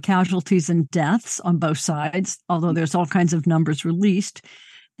understanding of casualties and deaths on both sides, although there's all kinds of numbers released.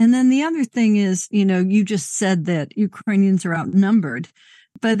 And then the other thing is, you just said that Ukrainians are outnumbered,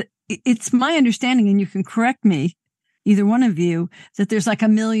 but it's my understanding, and you can correct me, either one of you, that there's like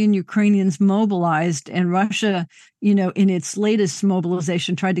 1 million Ukrainians mobilized, and Russia, in its latest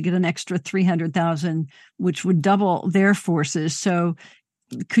mobilization tried to get an extra 300,000, which would double their forces. So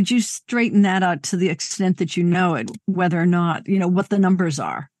could you straighten that out to the extent that you know it, whether or not, what the numbers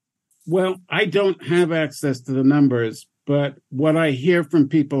are? Well, I don't have access to the numbers, but what I hear from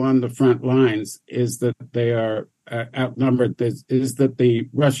people on the front lines is that they are outnumbered, is that the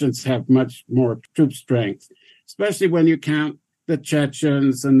Russians have much more troop strength, especially when you count the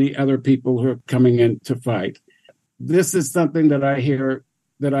Chechens and the other people who are coming in to fight. This is something that I hear,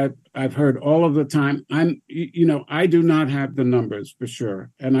 that I've heard all of the time. I do not have the numbers for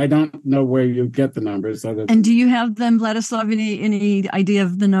sure, and I don't know where you get the numbers. And do you have them, Vladislav, any idea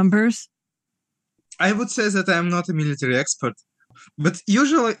of the numbers? I would say that I'm not a military expert, but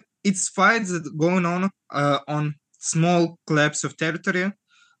usually it's fights that going on small collapse of territory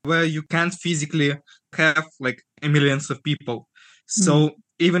where you can't physically have like millions of people. So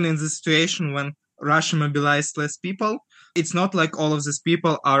even in the situation when Russia mobilized less people, it's not like all of these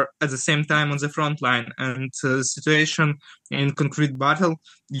people are at the same time on the front line. And the situation in concrete battle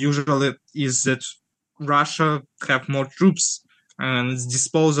usually is that Russia have more troops and its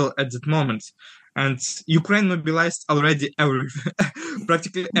disposal at that moment. And Ukraine mobilized already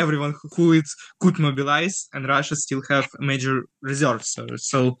practically everyone who it could mobilize, and Russia still have major reserves.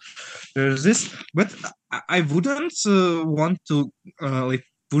 So there's this. But I wouldn't want to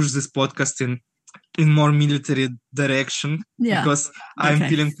push this podcast in more military direction, because I'm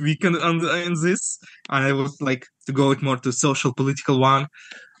feeling weak in this, and I would like to go more to social political one.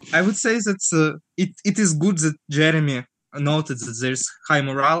 I would say that it is good that Jeremy noted that there's high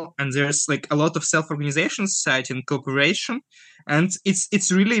morale and there's like a lot of self-organization, society and cooperation, and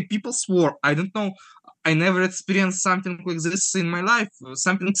it's really a people's war. I don't know, I never experienced something like this in my life.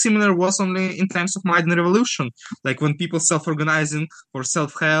 Something similar was only in times of Maidan Revolution, like when people self-organizing for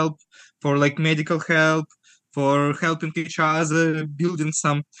self-help, for like medical help, for helping each other,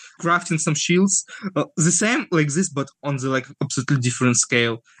 crafting some shields, the same like this, but on the like absolutely different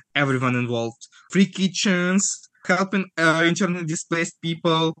scale. Everyone involved, free kitchens, helping internally displaced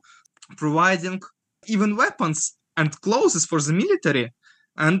people, providing even weapons and clothes for the military,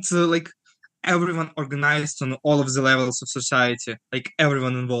 and everyone organized on all of the levels of society, like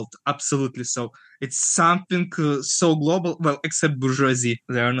everyone involved, absolutely. So it's something so global, well, except bourgeoisie,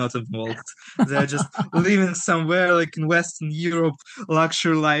 they are not involved. They're just living somewhere like in Western Europe,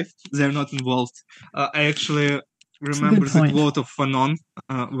 luxury life, they're not involved. I actually remember the quote of Fanon,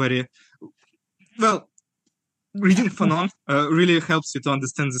 reading Fanon really helps you to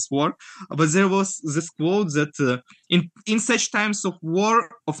understand this war. But there was this quote that in such times of war,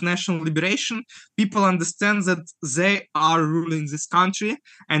 of national liberation, people understand that they are ruling this country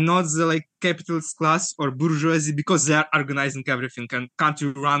and not the capitalist class or bourgeoisie, because they are organizing everything and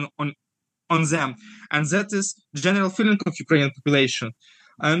country run on them. And that is the general feeling of Ukrainian population.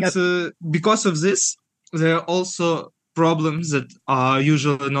 And because of this, there are also problems that are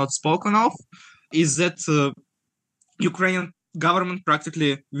usually not spoken of, is that Ukrainian government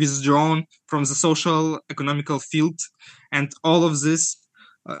practically withdrawn from the social economical field, and all of this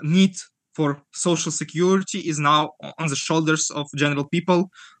need for social security is now on the shoulders of general people,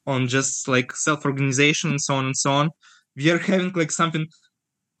 on just self-organization and so on and so on. We are having something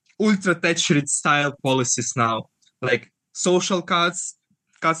ultra Thatcherite style policies now, like social cuts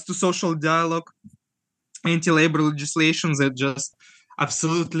to social dialogue, anti-labor legislation that just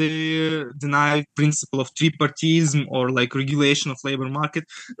absolutely deny principle of tripartism or regulation of labor market.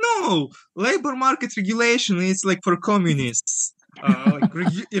 No, labor market regulation is for communists.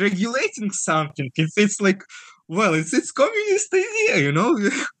 Regulating something, it's communist idea,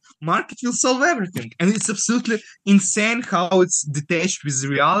 market will solve everything. And it's absolutely insane how it's detached with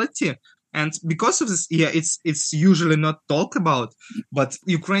reality. And because of this, it's usually not talked about, but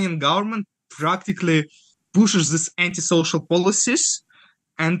Ukrainian government practically pushes these anti-social policies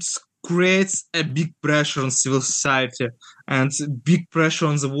and creates a big pressure on civil society and big pressure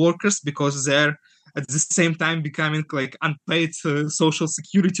on the workers, because they're at the same time becoming unpaid social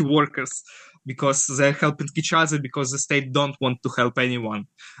security workers. because they're helping each other because the state don't want to help anyone.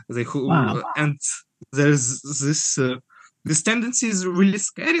 Wow. And there's this tendency is really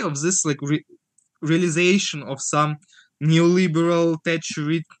scary of this like realization of some neoliberal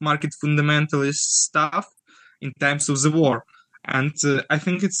Thatcherite market fundamentalist stuff in times of the war. And I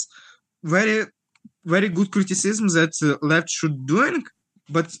think it's very, very good criticism that left should doing,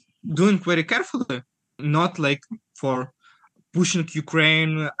 but doing very carefully, not like for pushing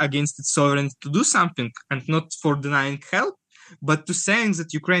Ukraine against its sovereignty to do something and not for denying help, but to saying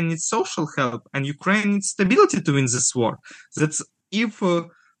that Ukraine needs social help and Ukraine needs stability to win this war. That if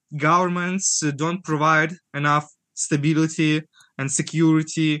governments don't provide enough stability and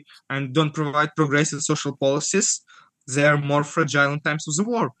security and don't provide progressive social policies, they are more fragile in times of the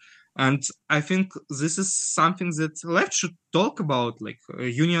war. And I think this is something that left should talk about, like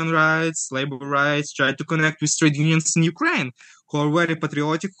union rights, labor rights, try to connect with trade unions in Ukraine, who are very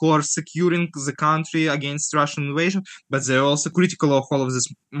patriotic, who are securing the country against Russian invasion, but they're also critical of all of this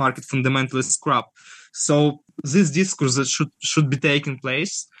market fundamentalist crap. So this discourse that should be taking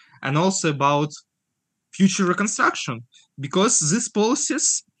place, and also about future reconstruction, because these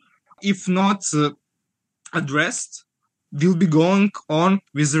policies, if not addressed, will be going on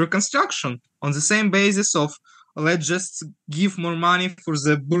with the reconstruction on the same basis of let's just give more money for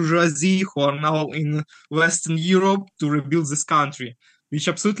the bourgeoisie who are now in Western Europe to rebuild this country, which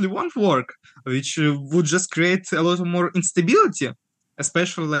absolutely won't work, which would just create a lot more instability,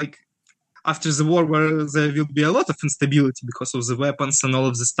 especially like after the war where there will be a lot of instability because of the weapons and all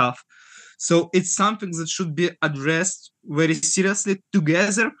of the stuff. So it's something that should be addressed very seriously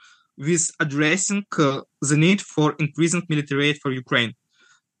together with addressing the need for increasing military aid for Ukraine.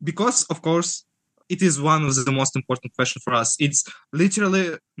 Because, of course, it is one of the most important questions for us. It's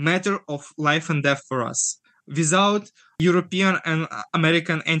literally a matter of life and death for us. Without European and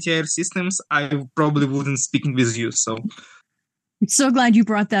American anti-air systems, I probably wouldn't speaking with you. So I'm so glad you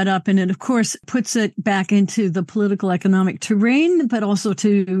brought that up. And it, of course, puts it back into the political economic terrain, but also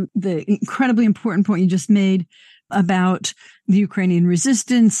to the incredibly important point you just made about the Ukrainian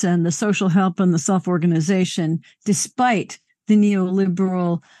resistance and the social help and the self-organization, despite the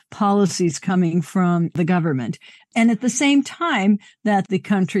neoliberal policies coming from the government. And at the same time that the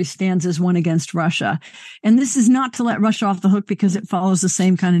country stands as one against Russia. And this is not to let Russia off the hook because it follows the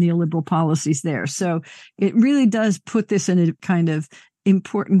same kind of neoliberal policies there. So it really does put this in a kind of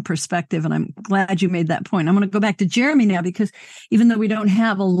important perspective. And I'm glad you made that point. I'm going to go back to Jeremy now, because even though we don't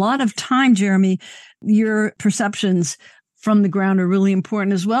have a lot of time, Jeremy, your perceptions from the ground are really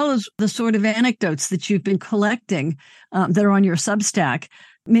important, as well as the sort of anecdotes that you've been collecting that are on your Substack.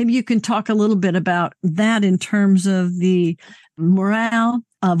 Maybe you can talk a little bit about that in terms of the morale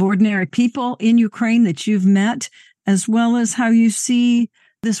of ordinary people in Ukraine that you've met, as well as how you see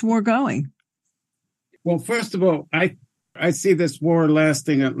this war going. Well, first of all, I see this war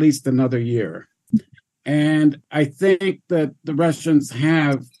lasting at least another year. And I think that the Russians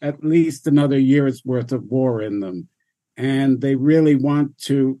have at least another year's worth of war in them. And they really want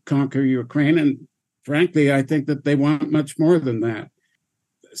to conquer Ukraine. And frankly, I think that they want much more than that.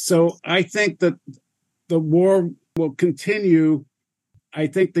 So I think that the war will continue. I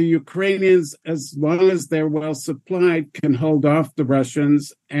think the Ukrainians, as long as they're well supplied, can hold off the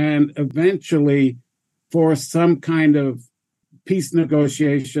Russians and eventually force some kind of peace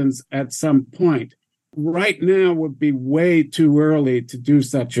negotiations at some point. Right now would be way too early to do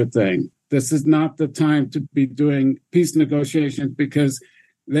such a thing. This is not the time to be doing peace negotiations because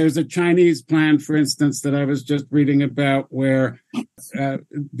there's a Chinese plan, for instance, that I was just reading about where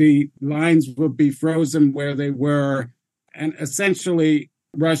the lines would be frozen where they were. And essentially,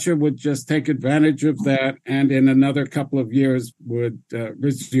 Russia would just take advantage of that and in another couple of years would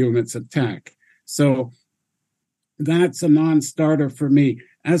resume its attack. So that's a non-starter for me.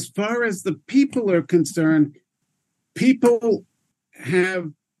 As far as the people are concerned, people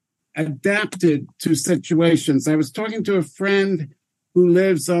have adapted to situations. I was talking to a friend who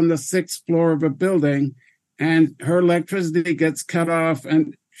lives on the 6th floor of a building, and her electricity gets cut off,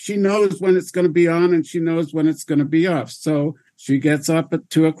 and she knows when it's going to be on and she knows when it's going to be off. So she gets up at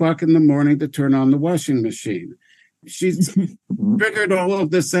 2:00 in the morning to turn on the washing machine. She's figured all of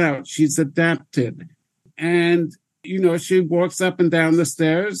this out. She's adapted. And she walks up and down the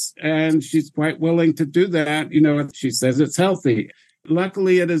stairs, and she's quite willing to do that. She says it's healthy.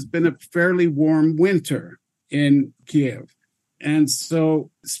 Luckily, it has been a fairly warm winter in Kiev. And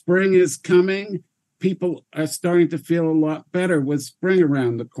so spring is coming. People are starting to feel a lot better with spring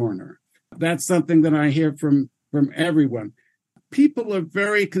around the corner. That's something that I hear from everyone. People are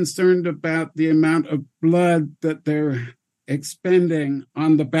very concerned about the amount of blood that they're expending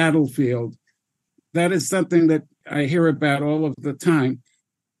on the battlefield that is something that I hear about all of the time.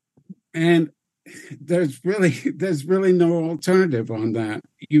 And there's really no alternative on that.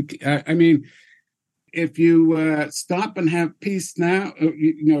 I mean, if you stop and have peace now,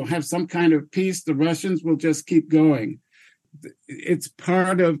 have some kind of peace, the Russians will just keep going. It's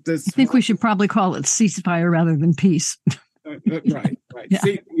part of this. I think we should probably call it ceasefire rather than peace. Right. Yeah.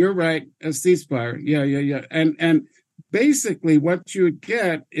 See, you're right. A ceasefire. Yeah. And basically, what you would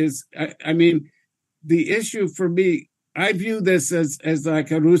get is, I mean, the issue for me, I view this as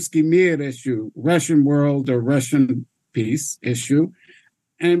like a Ruski Mir issue, Russian world or Russian peace issue.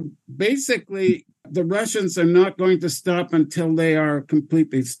 And basically, the Russians are not going to stop until they are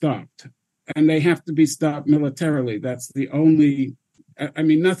completely stopped. And they have to be stopped militarily. That's the only, I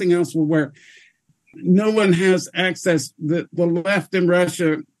mean, nothing else will work. No one has access. The left in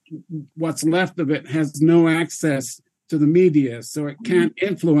Russia, what's left of it, has no access to the media, so it can't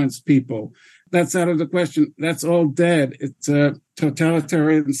influence people. That's out of the question. That's all dead. It's a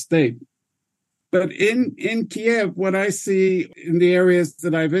totalitarian state. But in Kiev, what I see in the areas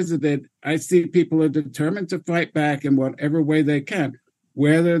that I visited, I see people are determined to fight back in whatever way they can,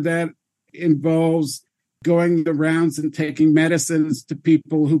 whether that involves going the rounds and taking medicines to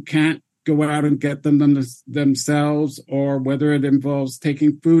people who can't go out and get them themselves, or whether it involves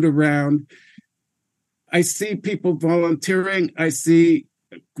taking food around. I see people volunteering. I see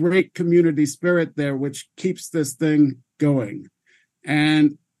great community spirit there, which keeps this thing going.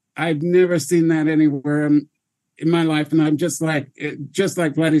 And I've never seen that anywhere in my life. And I'm just like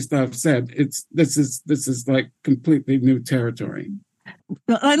Vladislav said, this is like completely new territory.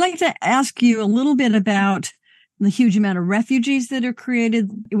 Well, I'd like to ask you a little bit about the huge amount of refugees that are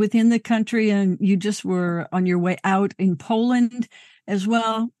created within the country. And you just were on your way out in Poland as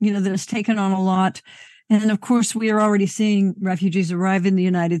well, that has taken on a lot. And of course, we are already seeing refugees arrive in the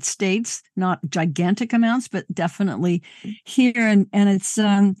United States, not gigantic amounts, but definitely here. And it's,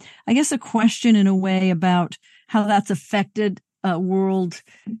 I guess, a question in a way about how that's affected world,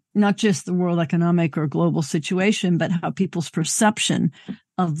 not just the world economic or global situation, but how people's perception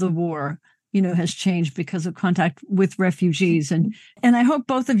of the war, has changed because of contact with refugees. And I hope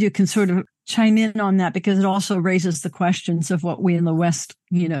both of you can sort of chime in on that, because it also raises the questions of what we in the West,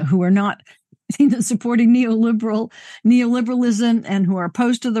 who are not supporting neoliberalism and who are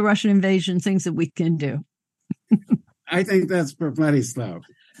opposed to the Russian invasion, things that we can do. I think that's for Vladislav.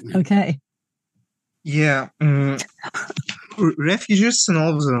 Okay. Yeah. Refugees in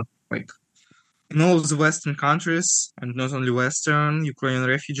all the Western countries, and not only Western, Ukrainian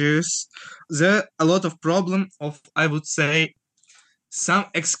refugees, there are a lot of problem of, I would say, some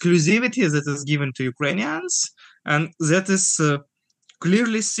exclusivity that is given to Ukrainians, and that is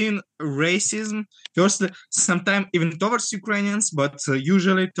clearly seen racism, firstly, sometimes even towards Ukrainians, but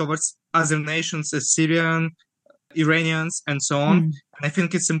usually towards other nations, as Syrian, Iranians, and so on. And I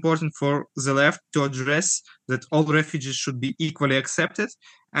think it's important for the left to address that all refugees should be equally accepted,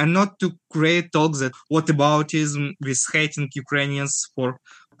 and not to create talks that whataboutism with hating Ukrainians for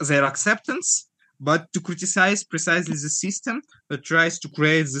their acceptance, but to criticize precisely the system that tries to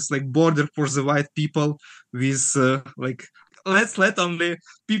create this border for the white people with let's let only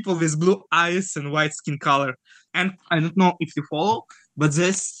people with blue eyes and white skin color. And I don't know if you follow, but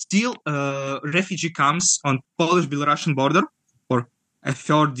there's still refugee camps on Polish-Belarusian border for a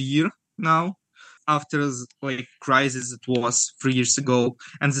third year now, after crisis that was 3 years ago,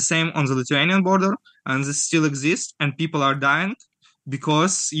 and the same on the Lithuanian border, and this still exists, and people are dying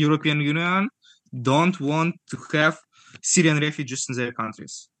because European Union don't want to have Syrian refugees in their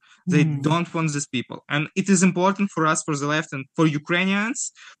countries. They don't want these people. And it is important for us, for the left, and for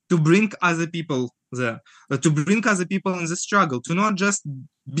Ukrainians to bring other people there, to bring other people in the struggle, to not just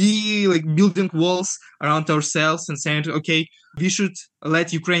be building walls around ourselves and saying, okay, we should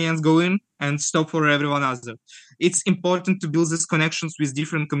let Ukrainians go in and stop for everyone else. It's important to build these connections with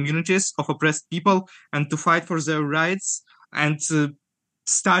different communities of oppressed people and to fight for their rights, and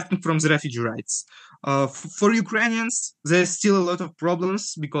starting from the refugee rights. For Ukrainians, there's still a lot of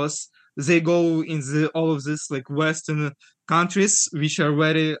problems because they go in all of these Western countries, which are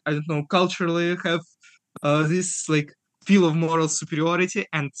very, culturally have this feel of moral superiority,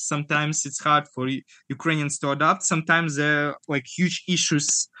 and sometimes it's hard for Ukrainians to adapt. Sometimes there are huge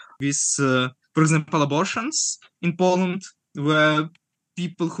issues with, for example, abortions in Poland, where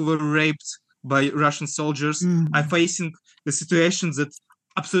people who were raped by Russian soldiers are facing the situation that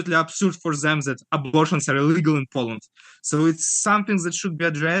absolutely absurd for them, that abortions are illegal in Poland. So it's something that should be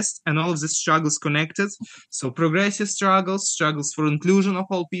addressed, and all of these struggles connected. So progressive struggles for inclusion of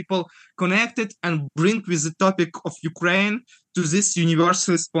all people, connected and bring with the topic of Ukraine to this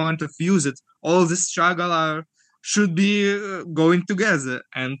universalist point of view that all this struggle should be going together,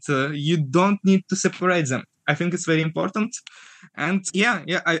 and you don't need to separate them. I think it's very important. And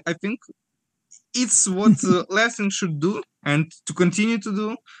I think it's what left wing should do and to continue to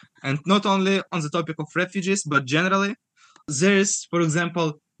do. And not only on the topic of refugees, but generally. There is, for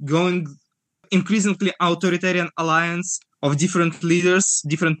example, going increasingly authoritarian alliance of different leaders,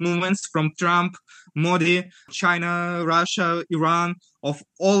 different movements from Trump, Modi, China, Russia, Iran, of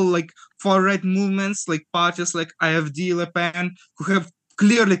all like far-right movements, like parties like AfD, Le Pen, who have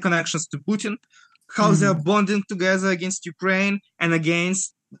clearly connections to Putin, how they are bonding together against Ukraine and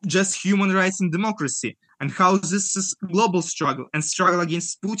against just human rights and democracy, and how this is global struggle and struggle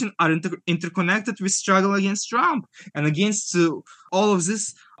against Putin are interconnected with struggle against Trump and against all of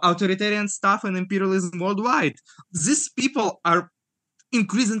this authoritarian stuff and imperialism worldwide. These people are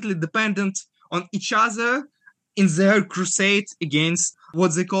increasingly dependent on each other in their crusade against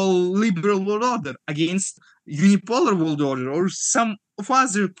what they call liberal world order, against unipolar world order, or some of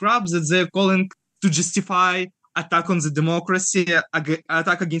other crap that they're calling to justify attack on the democracy,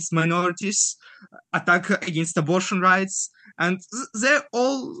 attack against minorities, attack against abortion rights. And they're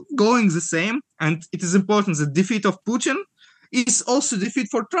all going the same. And it is important that defeat of Putin is also defeat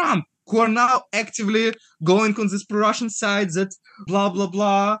for Trump, who are now actively going on this pro-Russian side that blah, blah,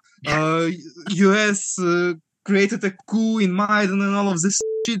 blah, US created a coup in Maidan and all of this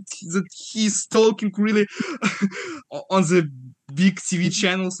shit that he's talking really on the big TV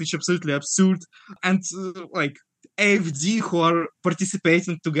channels, which is absolutely absurd. And like AfD, who are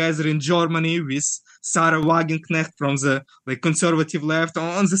participating together in Germany with Sarah Wagenknecht from the like conservative left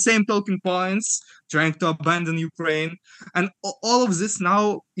on the same talking points, trying to abandon Ukraine. And all of this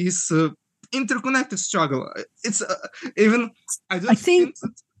now is interconnected struggle. It's even, I think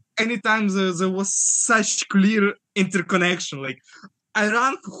that anytime there was such clear interconnection, like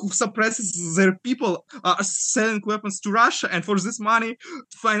Iran, who suppresses their people, are selling weapons to Russia, and for this money,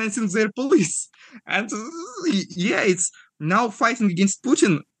 financing their police. And it's now fighting against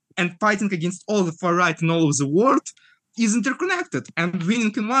Putin and fighting against all the far right in all of the world is interconnected. And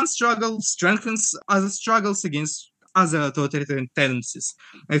winning in one struggle strengthens other struggles against other authoritarian tendencies.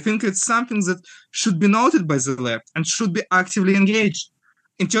 I think it's something that should be noted by the left and should be actively engaged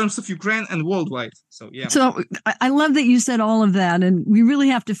in terms of Ukraine and worldwide. So I love that you said all of that. And we really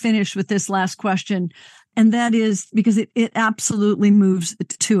have to finish with this last question. And that is because it absolutely moves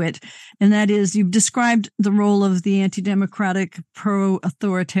to it. And that is, you've described the role of the anti-democratic,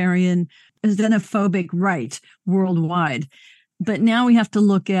 pro-authoritarian, xenophobic right worldwide. But now we have to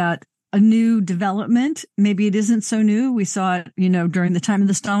look at a new development. Maybe it isn't so new. We saw it, during the time of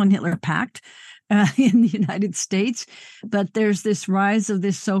the Stalin-Hitler Pact in the United States. But there's this rise of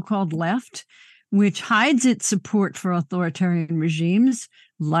this so-called left, which hides its support for authoritarian regimes,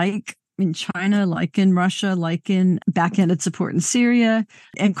 like in China, like in Russia, like in backhanded support in Syria,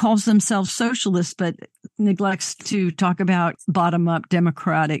 and calls themselves socialists, but neglects to talk about bottom-up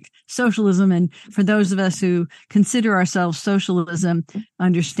democratic socialism. And for those of us who consider ourselves socialism,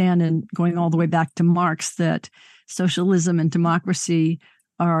 understand, and going all the way back to Marx, that socialism and democracy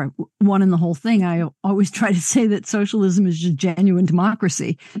are one in the whole thing. I always try to say that socialism is just genuine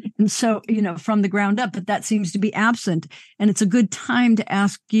democracy. And so, from the ground up, but that seems to be absent. And it's a good time to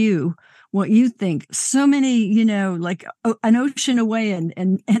ask you what you think. So many, like an ocean away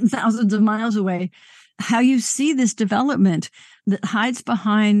and thousands of miles away, how you see this development that hides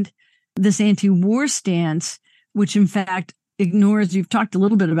behind this anti-war stance, which in fact ignores, you've talked a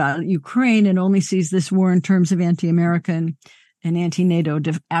little bit about it, Ukraine, and only sees this war in terms of anti-American and anti-NATO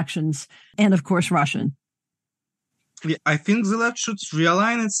actions, and of course, Russian. Yeah, I think the left should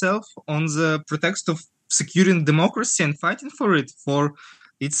realign itself on the pretext of securing democracy and fighting for it, for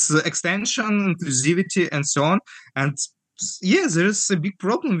its extension, inclusivity, and so on. And there is a big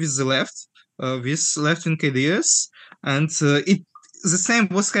problem with the left, with left-wing ideas, and the same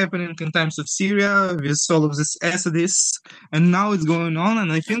was happening in times of Syria with all of these Assadists, and now it's going on.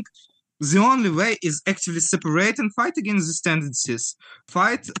 And I think the only way is actually separate and fight against these tendencies.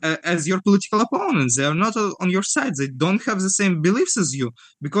 Fight as your political opponents. They are not on your side. They don't have the same beliefs as you.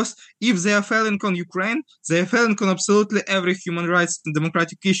 Because if they are failing on Ukraine, they are failing on absolutely every human rights and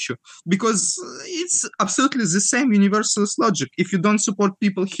democratic issue. Because it's absolutely the same universalist logic. If you don't support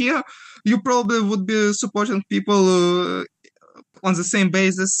people here, you probably would be supporting people on the same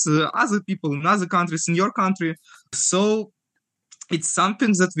basis, other people in other countries, in your country. So it's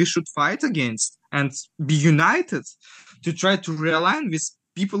something that we should fight against and be united to try to realign with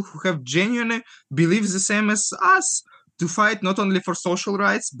people who have genuinely believed the same as us, to fight not only for social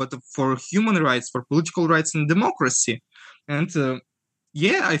rights, but for human rights, for political rights and democracy. And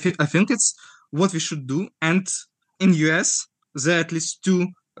I think it's what we should do. And in US, there are at least 2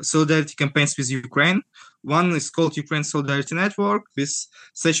 solidarity campaigns with Ukraine. One is called Ukraine Solidarity Network, with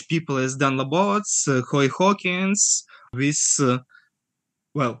such people as Dan Labots, Hoy Hawkins, with,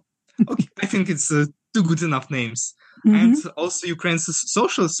 I think it's 2 good enough names. Mm-hmm. And also Ukraine's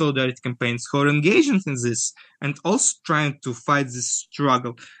social solidarity campaigns who are engaging in this and also trying to fight this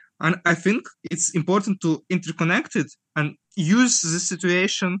struggle. And I think it's important to interconnect it and use the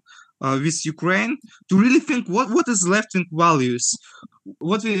situation with Ukraine to really think what is left-wing values,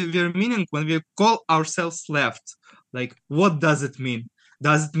 what we're meaning when we call ourselves left. Like, what does it mean?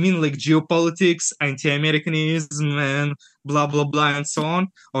 Does it mean like geopolitics, anti-Americanism, and blah, blah, blah, and so on?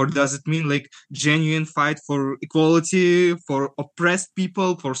 Or does it mean like genuine fight for equality, for oppressed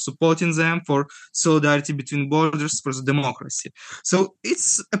people, for supporting them, for solidarity between borders, for the democracy? So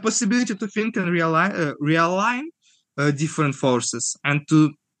it's a possibility to think and realign different forces and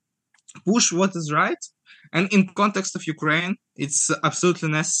to push what is right. And in context of Ukraine, it's absolutely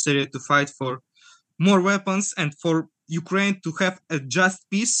necessary to fight for more weapons and for Ukraine to have a just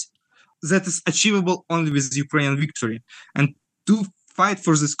peace that is achievable only with Ukrainian victory, and to fight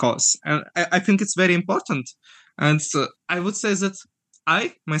for this cause. And I think it's very important. And I would say that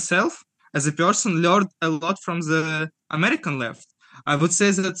I, myself, as a person, learned a lot from the American left. I would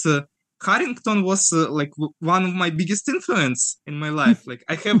say that Harrington was like one of my biggest influence in my life. Like,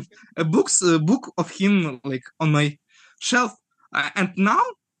 I have a book of him like on my shelf. And now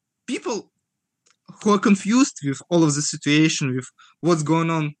people who are confused with all of the situation, with what's going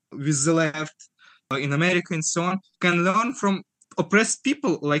on with the left in America and so on, can learn from oppressed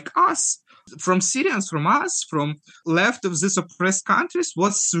people like us, from Syrians, from us, from left of these oppressed countries,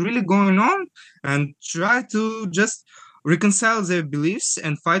 what's really going on, and try to just reconcile their beliefs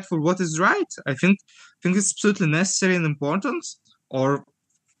and fight for what is right. I think it's absolutely necessary and important. Or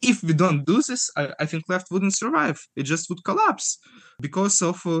if we don't do this, I think left wouldn't survive. It just would collapse because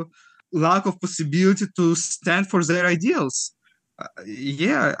of lack of possibility to stand for their ideals.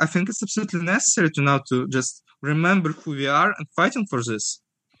 I think it's absolutely necessary to just remember who we are and fighting for this.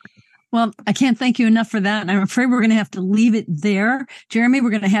 Well, I can't thank you enough for that. And I'm afraid we're going to have to leave it there. Jeremy,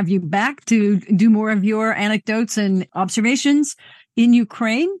 we're going to have you back to do more of your anecdotes and observations in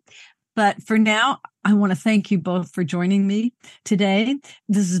Ukraine. But for now, I want to thank you both for joining me today.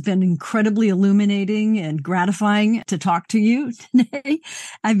 This has been incredibly illuminating and gratifying to talk to you today.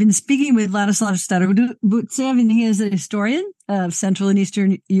 I've been speaking with Vladislav Starobutsev, and he is a historian of Central and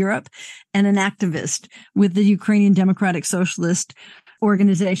Eastern Europe and an activist with the Ukrainian Democratic Socialist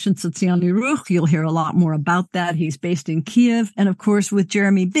organization Socialny Ruch. You'll hear a lot more about that. He's based in Kiev. And of course, with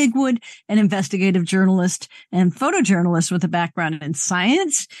Jeremy Bigwood, an investigative journalist and photojournalist with a background in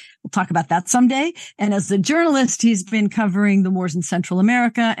science. We'll talk about that someday. And as a journalist, he's been covering the wars in Central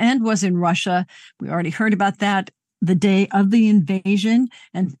America and was in Russia. We already heard about that the day of the invasion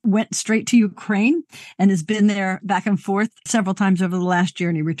and went straight to Ukraine and has been there back and forth several times over the last year.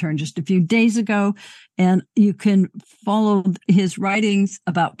 And he returned just a few days ago. And you can follow his writings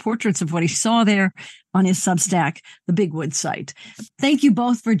about portraits of what he saw there on his Substack, the Bigwood site. Thank you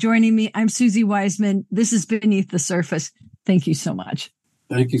both for joining me. I'm Susie Wiseman. This is Beneath the Surface. Thank you so much.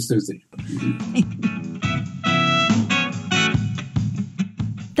 Thank you, Susie.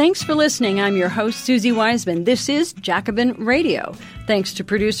 Thanks for listening. I'm your host, Susie Wiseman. This is Jacobin Radio. Thanks to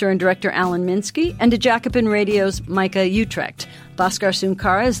producer and director Alan Minsky and to Jacobin Radio's Micah Utrecht. Bhaskar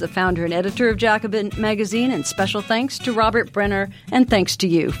Sunkara is the founder and editor of Jacobin Magazine, and special thanks to Robert Brenner, and thanks to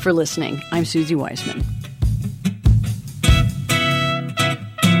you for listening. I'm Susie Wiseman.